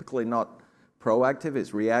typically not proactive;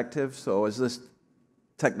 it's reactive. So as this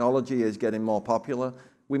technology is getting more popular,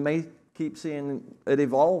 we may keep seeing it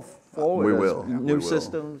evolve forward. We will. New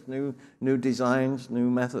systems, new designs, new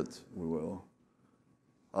methods. We will.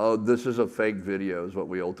 Oh, this is a fake video is what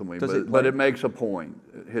we ultimately, but it makes a point.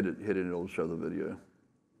 Hit it, it'll show the video.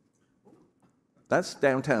 That's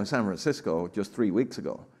downtown San Francisco just 3 weeks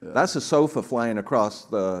ago. Yeah. That's a sofa flying across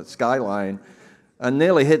the skyline and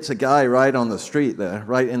nearly hits a guy right on the street there,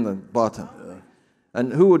 right in the bottom. Yeah.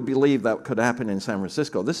 And who would believe that could happen in San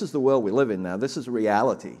Francisco? This is the world we live in now. This is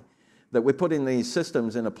reality. That we're putting these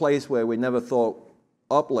systems in a place where we never thought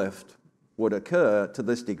uplift would occur to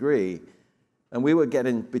this degree. And we were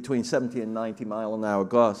getting between 70 and 90 mile an hour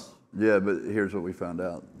gusts. Yeah, but here's what we found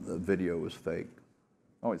out. The video was fake.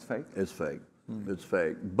 Oh, it's fake? It's fake. It's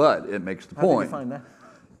fake. But it makes the point. How did you find that?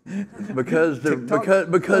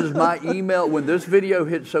 because my email, when this video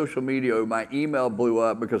hit social media, my email blew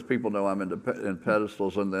up because people know I'm in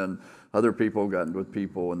pedestals, and then other people got with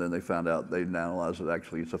people, and then they found out, they analyzed it,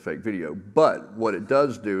 actually it's a fake video. But what it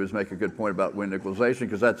does do is make a good point about wind equalization,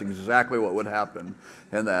 because that's exactly what would happen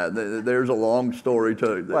in that. There's a long story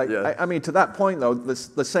to it. Right. Yeah. I mean, to that point though,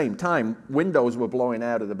 the same time, windows were blowing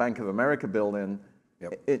out of the Bank of America building.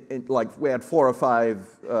 Yep. Like we had 4 or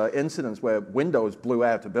 5 incidents where windows blew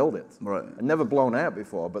out of buildings. Right. Never blown out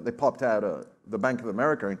before, but they popped out of the Bank of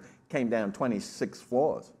America and came down 26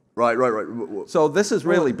 floors. Right. So this is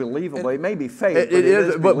really believable. It may be fake. It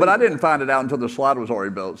is, but I didn't find it out until the slide was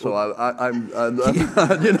already built. So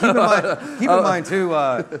keep in mind too,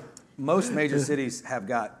 most major cities have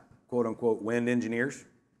got quote unquote wind engineers,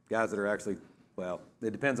 guys that are actually, well, it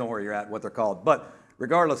depends on where you're at, what they're called. But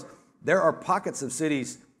regardless, there are pockets of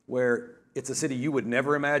cities where it's a city you would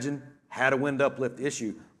never imagine had a wind uplift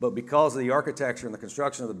issue, but because of the architecture and the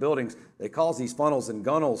construction of the buildings, they cause these funnels and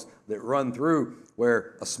gunnels that run through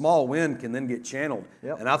where a small wind can then get channeled.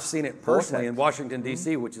 Yep. And I've seen it personally in Washington,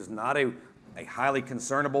 D.C., which is not a highly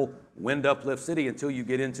concernable wind uplift city until you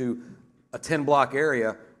get into a 10-block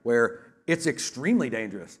area where it's extremely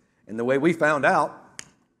dangerous. And the way we found out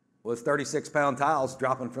was 36-pound tiles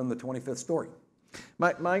dropping from the 25th story.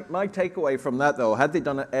 My takeaway from that, though, had they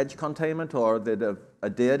done an edge containment or they'd have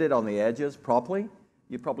adhered it on the edges properly,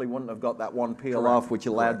 you probably wouldn't have got that one peel off, which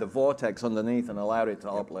allowed the vortex underneath and allowed it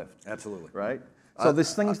to uplift. Absolutely. Right? So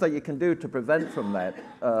there's things that you can do to prevent from that.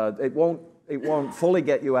 It won't fully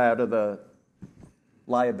get you out of the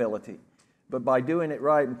liability. But by doing it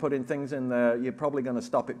right and putting things in there, you're probably going to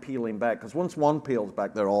stop it peeling back. Because once one peels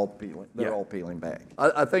back, they're all peeling. They're all peeling back.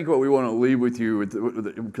 I think what we want to leave with you,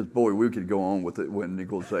 because boy, we could go on with it, wind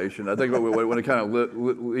equalization. I think what we want to kind of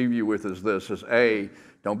leave you with is this: is A,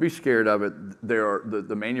 don't be scared of it.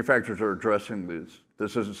 The manufacturers are addressing this.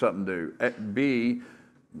 This isn't something new. B,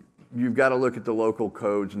 you've got to look at the local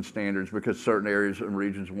codes and standards, because certain areas and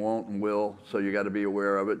regions won't and will. So you got to be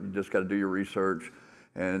aware of it. You just got to do your research.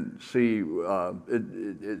 And see,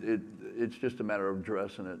 it's just a matter of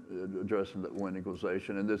addressing the wind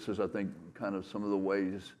equalization. And this is, I think, kind of some of the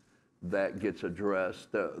ways that gets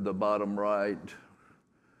addressed. The bottom right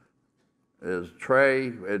is tray,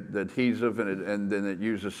 the adhesive, and then it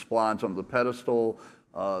uses splines on the pedestal.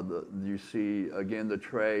 You see, again, the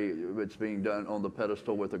tray, it's being done on the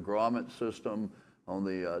pedestal with a grommet system on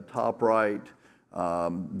the top right.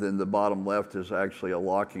 Then the bottom left is actually a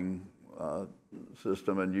locking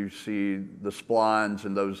system, and you see the splines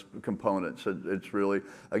and those components. It's really,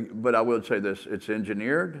 but I will say this: it's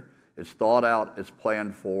engineered, it's thought out, it's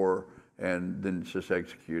planned for, and then it's just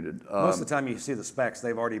executed. Most of the time you see the specs,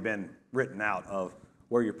 they've already been written out of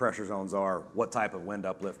where your pressure zones are, what type of wind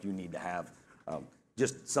uplift you need to have.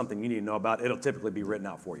 Just something you need to know about. It'll typically be written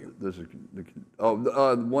out for you. This is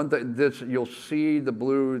one thing. You'll see the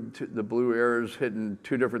blue arrows hitting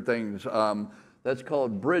 2 different things. That's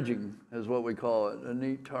called bridging, is what we call it, a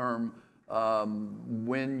neat term.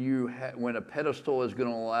 When a pedestal is going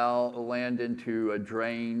to land into a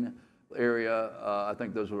drain area, I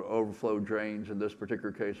think those are overflow drains in this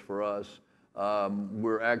particular case for us.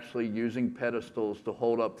 We're actually using pedestals to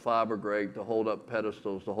hold up fiber grate, to hold up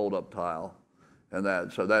pedestals, to hold up tile,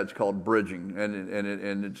 and so that's called bridging,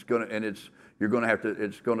 and it's going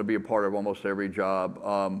to be a part of almost every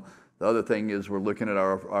job. The other thing is we're looking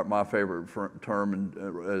at my favorite term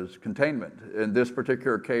as containment. In this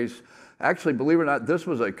particular case, actually, believe it or not, this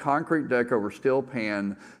was a concrete deck over steel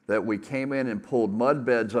pan that we came in and pulled mud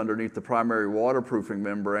beds underneath the primary waterproofing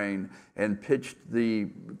membrane and pitched the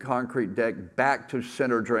concrete deck back to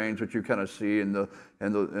center drains, which you kind of see in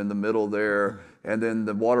the middle there. And then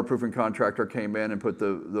the waterproofing contractor came in and put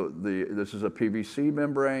this is a PVC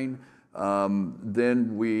membrane.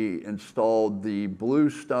 Then we installed the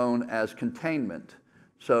bluestone as containment.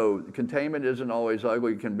 So containment isn't always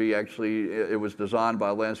ugly. It can be actually, it was designed by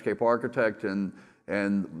a landscape architect, and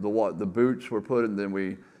the boots were put, and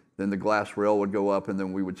then the glass rail would go up, and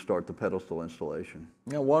then we would start the pedestal installation.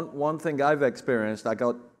 You know, one thing I've experienced, I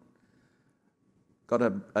got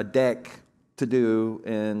a deck to do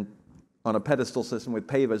on a pedestal system with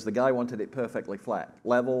pavers. The guy wanted it perfectly flat,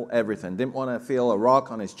 level, everything. Didn't want to feel a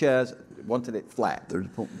rock on his chairs, wanted it flat.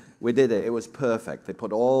 We did it, it was perfect. They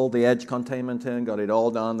put all the edge containment in, got it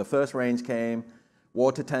all done. The first rains came,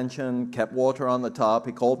 water tension, kept water on the top.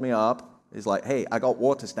 He called me up. He's like, hey, I got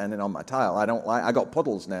water standing on my tile. I got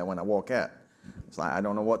puddles now when I walk out. It's like, I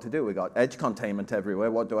don't know what to do. We got edge containment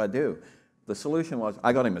everywhere. What do I do? The solution was,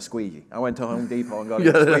 I got him a squeegee. I went to Home Depot and got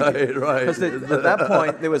him a squeegee. Right. Because at that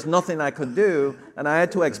point, there was nothing I could do, and I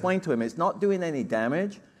had to explain to him, it's not doing any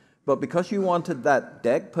damage. But because you wanted that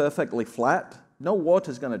deck perfectly flat, no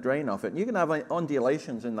water's going to drain off it. And you can have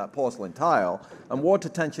undulations in that porcelain tile, and water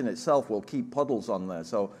tension itself will keep puddles on there.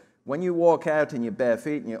 So when you walk out in your bare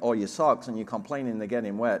feet and or your socks and you're complaining they're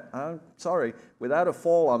getting wet, I'm sorry, without a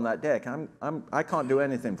fall on that deck, I can't do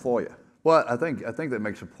anything for you. Well, I think that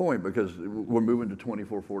makes a point because we're moving to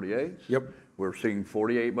 24/48s. Yep. We're seeing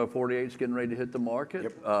 48 by 48s getting ready to hit the market.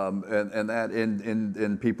 Yep.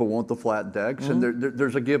 And people want the flat decks, and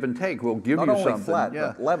there's a give and take. We'll give Not you only something. flat,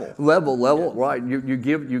 but level. Level, right. You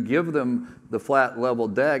give them the flat level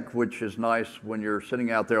deck, which is nice when you're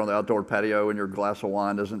sitting out there on the outdoor patio and your glass of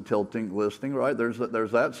wine isn't tilting, glistening, right? There's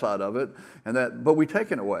that side of it, but we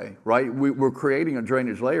take it away, right? We're creating a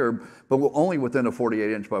drainage layer, but we're only within a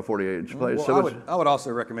 48-inch by 48-inch place. Well, So I would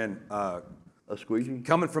also recommend a squeegee.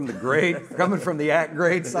 coming from the at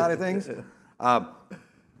grade side of things,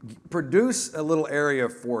 produce a little area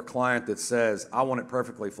for a client that says, I want it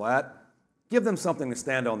perfectly flat. Give them something to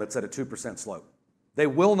stand on that's at a 2% slope. They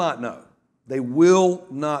will not know. They will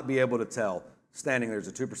not be able to tell standing there's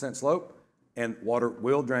a 2% slope, and water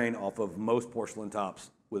will drain off of most porcelain tops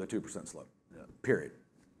with a 2% slope, period.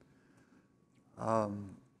 I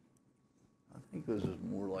think this is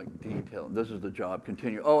more like detail. This is the job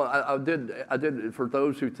continue. Oh, I did, for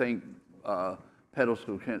those who think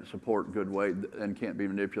pedestal can't support good weight and can't be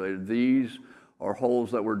manipulated, these are holes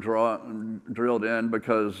that were drilled in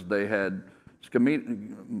because they had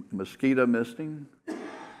mosquito misting,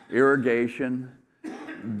 irrigation.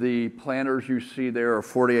 The planters you see there are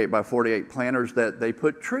 48 by 48 planters that they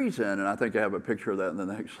put trees in, and I think I have a picture of that in the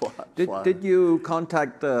next slide. Did you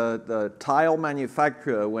contact the tile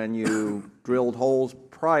manufacturer when you drilled holes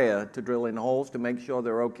prior to drilling holes to make sure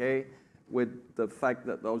they're okay with the fact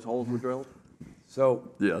that those holes were drilled? So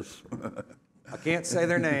Yes. I can't say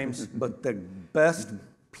their names, but the best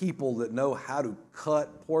people that know how to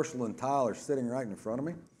cut porcelain tile are sitting right in front of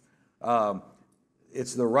me.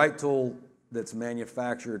 It's the right tool that's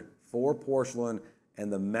manufactured for porcelain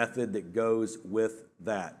and the method that goes with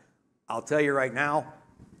that. I'll tell you right now,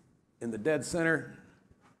 in the dead center,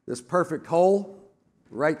 this perfect hole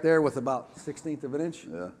right there with about 1/16 of an inch,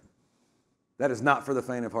 that is not for the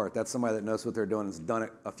faint of heart. That's somebody that knows what they're doing and has done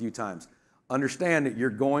it a few times. Understand that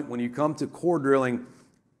when you come to core drilling,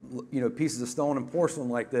 pieces of stone and porcelain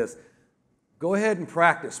like this, go ahead and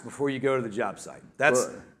practice before you go to the job site.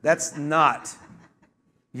 That's not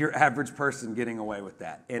your average person getting away with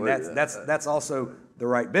that. And that's also the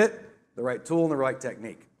right bit, the right tool, and the right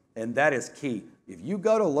technique. And that is key. If you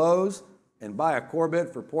go to Lowe's and buy a core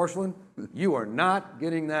bit for porcelain, you are not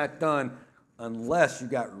getting that done unless you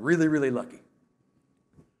got really, really lucky.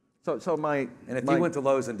 So if you went to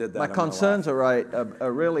Lowe's and did that, my concerns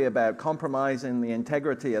are really about compromising the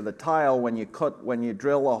integrity of the tile when you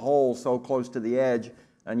drill a hole so close to the edge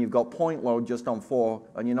and you've got point load just on 4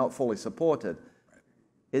 and you're not fully supported.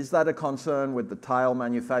 Is that a concern with the tile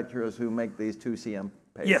manufacturers who make these 2 cm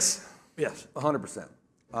pavers? Yes, 100%.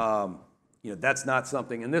 That's not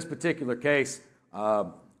something, in this particular case,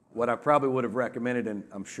 what I probably would have recommended, and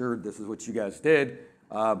I'm sure this is what you guys did,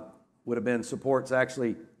 would have been supports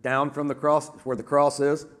actually down from the cross, where the cross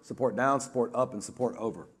is, support down, support up, and support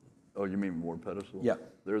over. Oh, you mean more pedestal? Yeah.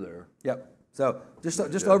 They're there. Yep. So just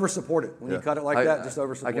over support it. When you cut it like that, just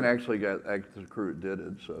over support it. I can actually get the crew that did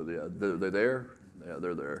it, so they're there. Yeah,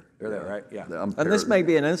 they're there. They're there, right? Yeah. And this may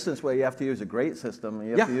be an instance where you have to use a grate system, and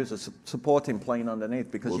you have to use a supporting plane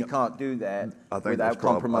underneath because you can't do that without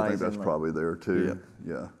compromising. I think that's probably there too.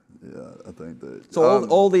 Yeah. I think that. So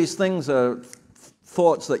all these things are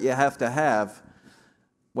thoughts that you have to have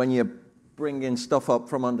when you bring in stuff up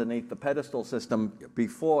from underneath the pedestal system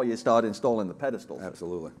before you start installing the pedestal system.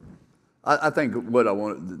 Absolutely. I think what I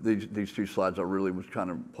wanted, these 2 slides, I really was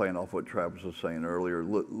kind of playing off what Travis was saying earlier.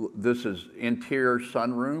 Look, this is interior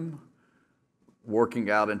sunroom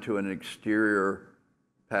working out into an exterior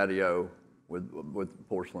patio with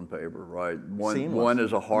porcelain paver, right? One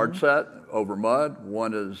is a hard set over mud,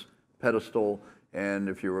 one is pedestal, and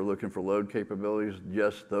if you were looking for load capabilities,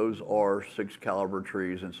 yes, those are 6 caliber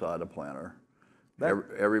trees inside a planter.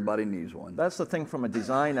 Everybody needs one. That's the thing from a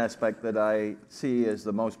design aspect that I see as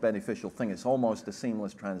the most beneficial thing. It's almost a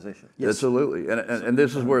seamless transition. Yes. Absolutely, and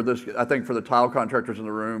this is where I think for the tile contractors in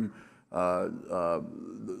the room,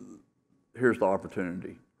 here's the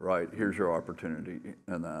opportunity, right? Here's your opportunity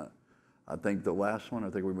in that. I think the last one,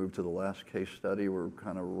 we moved to the last case study. We're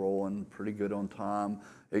kind of rolling pretty good on time.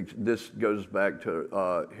 This goes back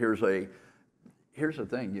to, here's the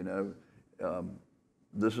thing,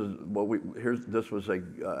 this was a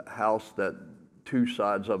house that 2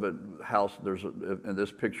 sides of it, there's in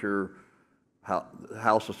this picture,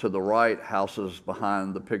 houses to the right, houses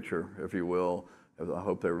behind the picture, if you will. I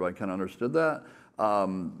hope everybody kind of understood that.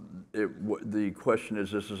 The question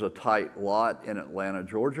is, this is a tight lot in Atlanta,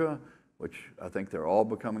 Georgia, which I think they're all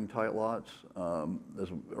becoming tight lots.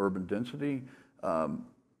 There's urban density.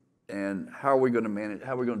 And how are we going to manage,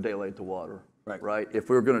 how are we going to dilate the water? Right? If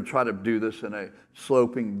we were going to try to do this in a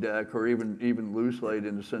sloping deck, or even loose laid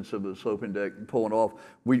in the sense of a sloping deck pulling off,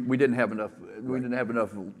 we didn't have enough. We didn't have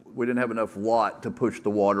enough lot to push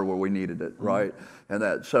the water where we needed it, right?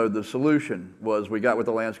 And so the solution was, we got with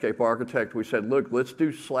the landscape architect. We said, look, let's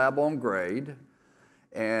do slab on grade,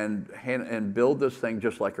 and build this thing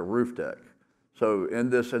just like a roof deck. So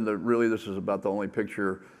really this is about the only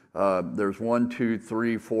picture. There's 1, 2,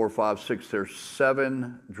 3, 4, 5, 6. There's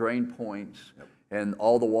 7 drain points, and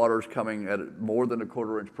all the water's coming at more than a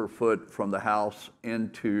 1/4 inch per foot from the house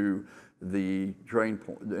into the drain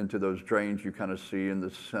point, into those drains you kind of see in the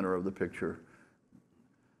center of the picture.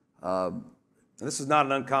 This is not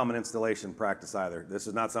an uncommon installation practice either. This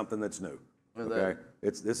is not something that's new. Okay,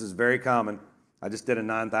 this is very common. I just did a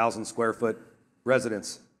 9,000 square foot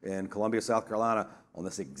residence in Columbia, South Carolina, on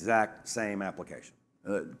this exact same application.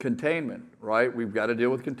 Containment, right? We've got to deal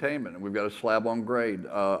with containment, and we've got a slab on grade.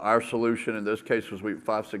 Our solution in this case was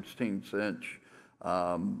 5/16 inch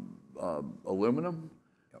aluminum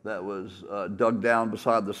that was dug down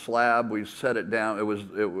beside the slab. We set it down. It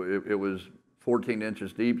was 14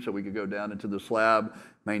 inches deep, so we could go down into the slab,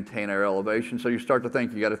 maintain our elevation. So you start to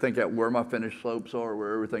think, you got to think out where my finished slopes are,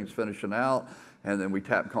 where everything's finishing out, and then we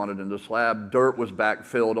tap coned into the slab. Dirt was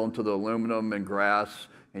backfilled onto the aluminum and grass,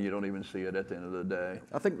 and you don't even see it at the end of the day.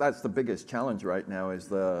 I think that's the biggest challenge right now, is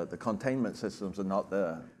the containment systems are not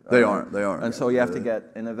there. They aren't. And so you have to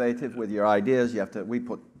get innovative with your ideas. You have to. We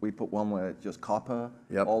put one where it's just copper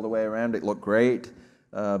all the way around. It looked great,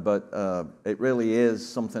 but it really is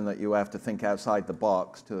something that you have to think outside the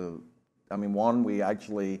box. We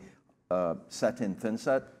actually set in thin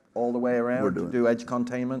set all the way around to do edge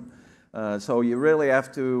containment. So you really have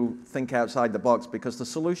to think outside the box, because the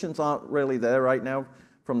solutions aren't really there right now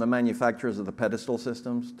from the manufacturers of the pedestal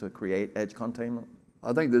systems to create edge containment.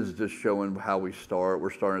 I think this is just showing how we start.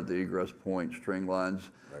 We're starting at the egress point, string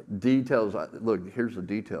lines. Details, look, here's the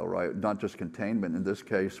detail, right? Not just containment. In this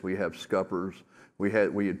case, we have scuppers. We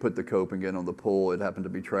had put the coping in on the pull. It happened to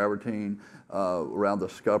be travertine. Around the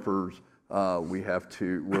scuppers,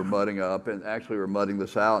 we're mudding up, and actually we're mudding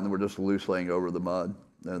this out, and we're just loose laying over the mud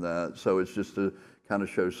and that. So it's just to kind of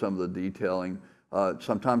show some of the detailing.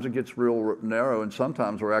 Sometimes it gets real narrow, and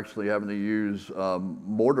sometimes we're actually having to use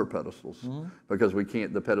mortar pedestals because we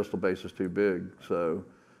can't. The pedestal base is too big. So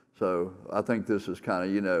I think this is kind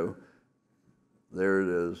of, there it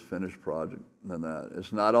is, finished project. And that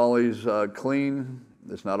it's not always clean.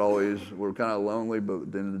 It's not always. We're kind of lonely, but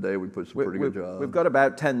at the end of the day, we put some pretty good job. We've got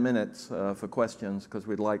about 10 minutes for questions, because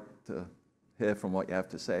we'd like to hear from what you have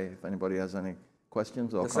to say. If anybody has any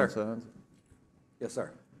questions or concerns. Yes,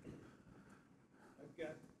 sir.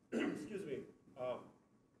 Excuse me,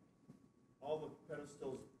 all the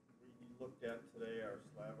pedestals you looked at today are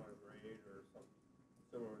slab on grade or something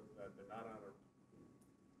similar to that. They're not on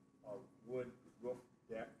a wood roof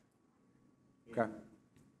deck. Okay.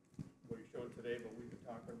 What you're showing today, but we've been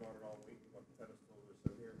talking about it all week, about the pedestals or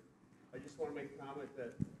so here. I just want to make a comment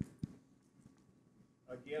that,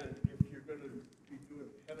 again, if you're going to be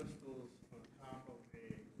doing pedestals on top of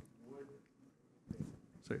a wood.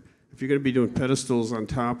 If you're going to be doing pedestals on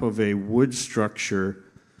top of a wood structure,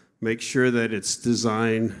 make sure that it's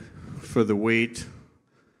designed for the weight,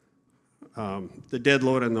 the dead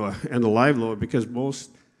load and the live load, because I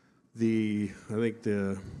think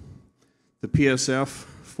the PSF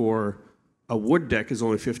for a wood deck is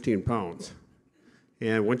only 15 pounds.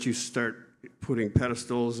 And once you start putting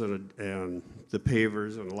pedestals and the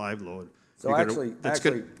pavers and the live load, so I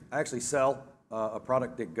actually sell a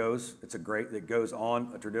product that goes on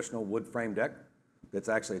a traditional wood frame deck that's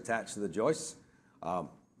actually attached to the joists.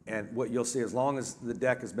 And what you'll see, as long as the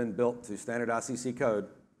deck has been built to standard ICC code,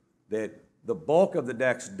 that the bulk of the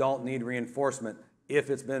decks don't need reinforcement if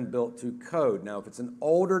it's been built to code. Now, if it's an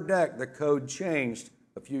older deck, the code changed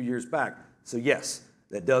a few years back. So yes,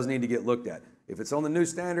 that does need to get looked at. If it's on the new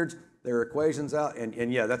standards, there are equations out,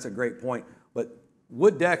 and yeah, that's a great point. But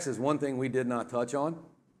wood decks is one thing we did not touch on.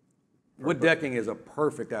 Wood decking is a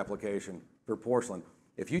perfect application for porcelain.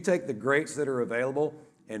 If you take the grates that are available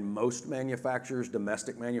in most manufacturers,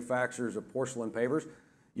 domestic manufacturers of porcelain pavers,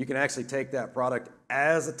 you can actually take that product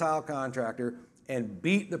as a tile contractor and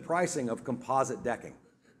beat the pricing of composite decking.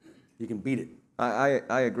 You can beat it.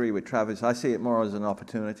 I agree with Travis. I see it more as an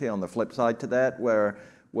opportunity on the flip side to that, where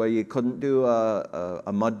where you couldn't do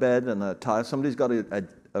a mud bed and a tile. Somebody's got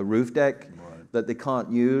a roof deck that they can't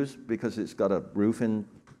use because it's got a roofing,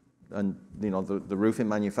 and the roofing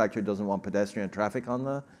manufacturer doesn't want pedestrian traffic on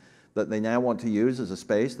there, that they now want to use as a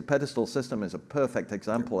space. The pedestal system is a perfect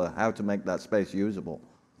example of how to make that space usable.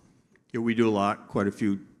 Yeah, we do quite a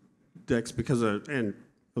few decks because in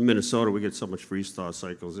Minnesota we get so much freeze-thaw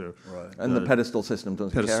cycles there. Right. And the pedestal system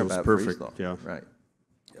doesn't care pedestal's about perfect, freeze-thaw. yeah. Right.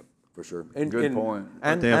 Yep, for sure. Good point.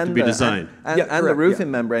 And they have to be designed. And the correct, roofing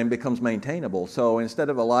membrane becomes maintainable. So instead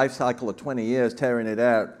of a life cycle of 20 years tearing it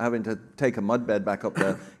out, having to take a mud bed back up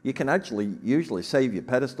there, you can actually usually save your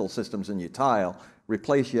pedestal systems and your tile,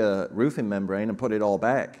 replace your roofing membrane, and put it all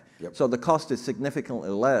back. Yep. So the cost is significantly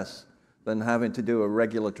less than having to do a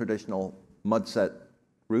regular traditional mud set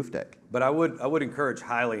roof deck. But I would encourage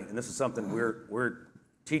highly, and this is something we're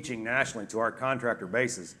teaching nationally to our contractor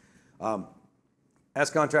bases.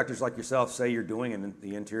 As contractors like yourself say you're doing in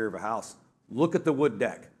the interior of a house, look at the wood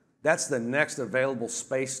deck. That's the next available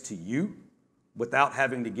space to you without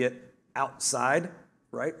having to get outside,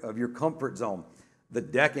 right, of your comfort zone. The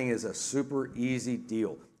decking is a super easy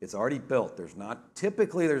deal. It's already built. There's not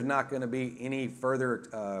going to be any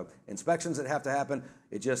further inspections that have to happen.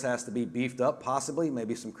 It just has to be beefed up, possibly,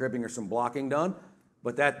 maybe some cribbing or some blocking done.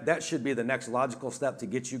 But that should be the next logical step to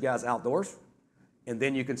get you guys outdoors. And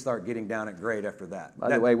then you can start getting down at grade after that. By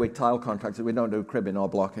the way, with tile contractors, we don't do cribbing or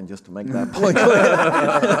blocking, just to make that point clear.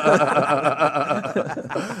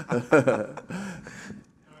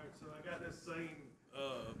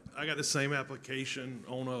 I got the same application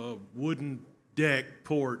on a wooden deck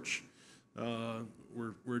porch.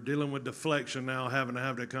 We're dealing with deflection now, having to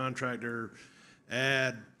have the contractor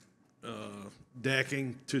add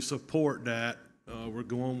decking to support that. We're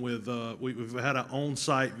going with, we've had an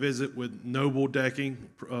on-site visit with Noble decking,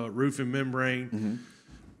 roofing membrane. Mm-hmm.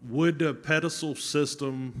 Would the pedestal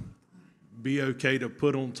system be okay to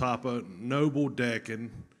put on top of Noble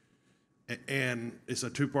decking? And it's a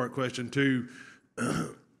two-part question too.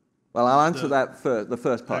 Well, I'll answer the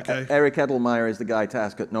first part. Okay. Eric Edelmeyer is the guy to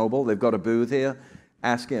ask at Noble. They've got a booth here.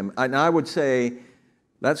 Ask him. And I would say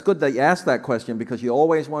that's good that you asked that question, because you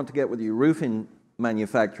always want to get with your roofing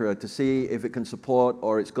manufacturer to see if it can support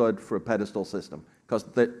or it's good for a pedestal system, because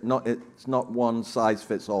it's not one size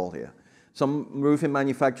fits all here. Some roofing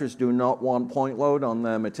manufacturers do not want point load on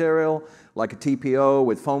their material, like a TPO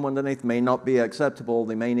with foam underneath may not be acceptable.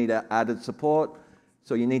 They may need added support.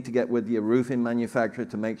 So you need to get with your roofing manufacturer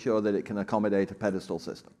to make sure that it can accommodate a pedestal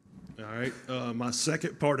system. All right. My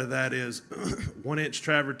second part of that is 1-inch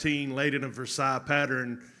travertine laid in a Versailles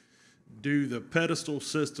pattern. Do the pedestal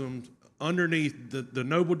systems underneath the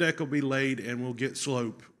Noble deck will be laid, and we'll get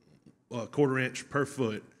slope 1/4 inch per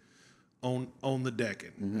foot on the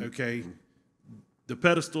decking. Mm-hmm. Okay. The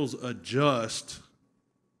pedestals adjust.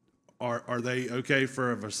 Are they okay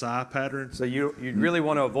for a Versailles pattern? So you'd really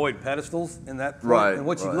want to avoid pedestals in that point. Right, And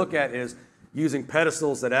what you look at is using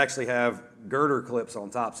pedestals that actually have girder clips on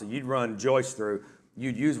top. So you'd run joists through.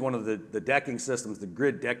 You'd use one of the decking systems, the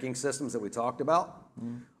grid decking systems that we talked about,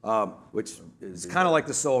 which is kind of like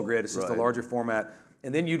the Soul Grid. It's just a larger format.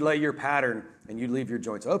 And then you'd lay your pattern, and you'd leave your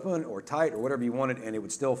joints open or tight or whatever you wanted, and it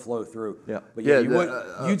would still flow through. Yeah. But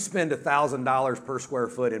you'd spend $1,000 per square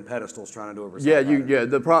foot in pedestals trying to do a Versailles pattern.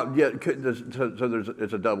 The problem.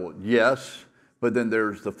 It's a double. Yes, but then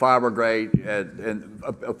there's the fiber grate, and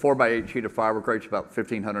a 4x8 sheet of fiber grate's about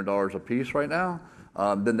 $1,500 a piece right now.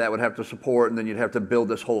 Then that would have to support, and then you'd have to build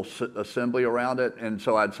this whole assembly around it. And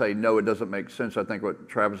so I'd say no, it doesn't make sense. I think what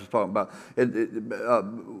Travis is talking about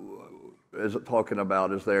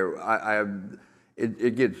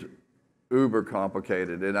it gets uber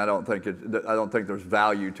complicated, and I don't think there's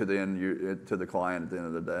value to the client at the end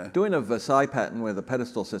of the day. Doing a Versailles pattern with a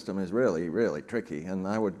pedestal system is really, really tricky, and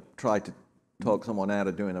I would try to talk someone out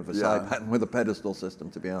of doing a Versailles pattern with a pedestal system,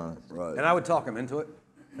 to be honest. Right. And I would talk them into it.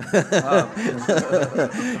 Yeah,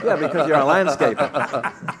 because you're a landscaper.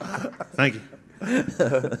 Thank you.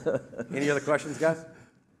 Any other questions, guys?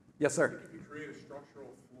 Yes, sir. If you create a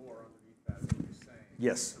structural floor underneath that, what you're saying,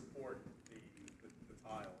 Yes. support the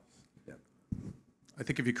tiles. Yeah. I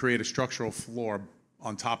think if you create a structural floor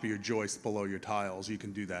on top of your joist below your tiles, you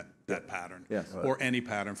can do that pattern. Yes. Or any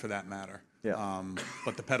pattern for that matter. Yeah.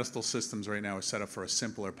 But the pedestal systems right now are set up for a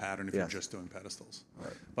simpler pattern if you're just doing pedestals.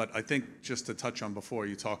 Right. But I think just to touch on before,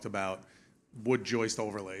 you talked about wood joist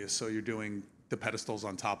overlays. So you're doing the pedestals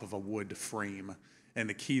on top of a wood frame. And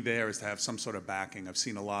the key there is to have some sort of backing. I've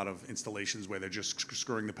seen a lot of installations where they're just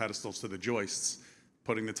screwing the pedestals to the joists,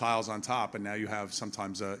 putting the tiles on top, and now you have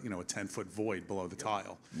sometimes a 10-foot void below the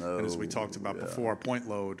tile. And as we talked about before, point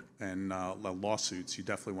load and lawsuits, you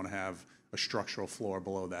definitely want to have a structural floor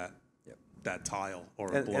below that, Yep. that tile or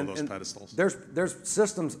below those pedestals. There's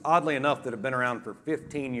systems, oddly enough, that have been around for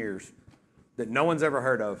 15 years that no one's ever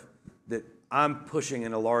heard of that I'm pushing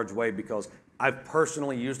in a large way because I've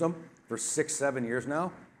personally used them for 6, 7 years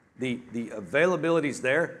now. The availability's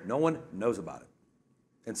there. No one knows about it.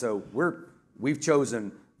 And so we've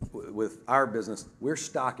chosen with our business, we're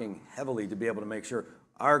stocking heavily to be able to make sure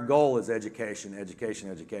our goal is education, education,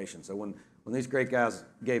 education. So when these great guys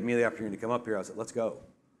gave me the opportunity to come up here, I said, let's go.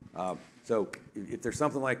 So if there's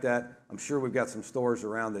something like that, I'm sure we've got some stores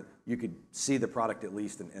around that you could see the product at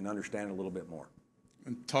least and understand it a little bit more.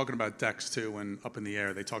 And talking about decks too, and up in the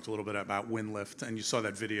air, they talked a little bit about wind lift, and you saw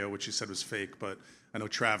that video, which you said was fake, but I know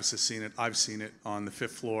Travis has seen it. I've seen it on the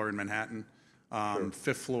 5th floor in Manhattan.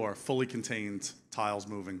 5th floor, fully contained, tiles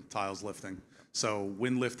moving, tiles lifting. So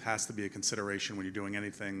wind lift has to be a consideration when you're doing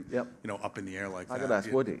anything, Yep. you know, up in the air like that. I got to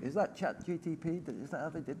ask Woody, is that ChatGTP? Is that how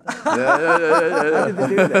they did that? Yeah. How did they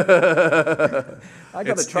do that? I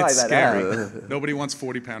got to try it's that scary. out. Nobody wants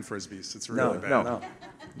 40-pound frisbees. It's really bad.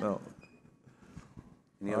 No.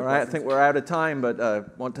 All right, I think we're out of time, but I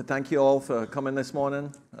want to thank you all for coming this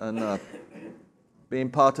morning and being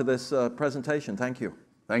part of this presentation. Thank you.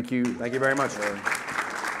 Thank you. Thank you very much.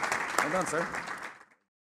 Well done, sir.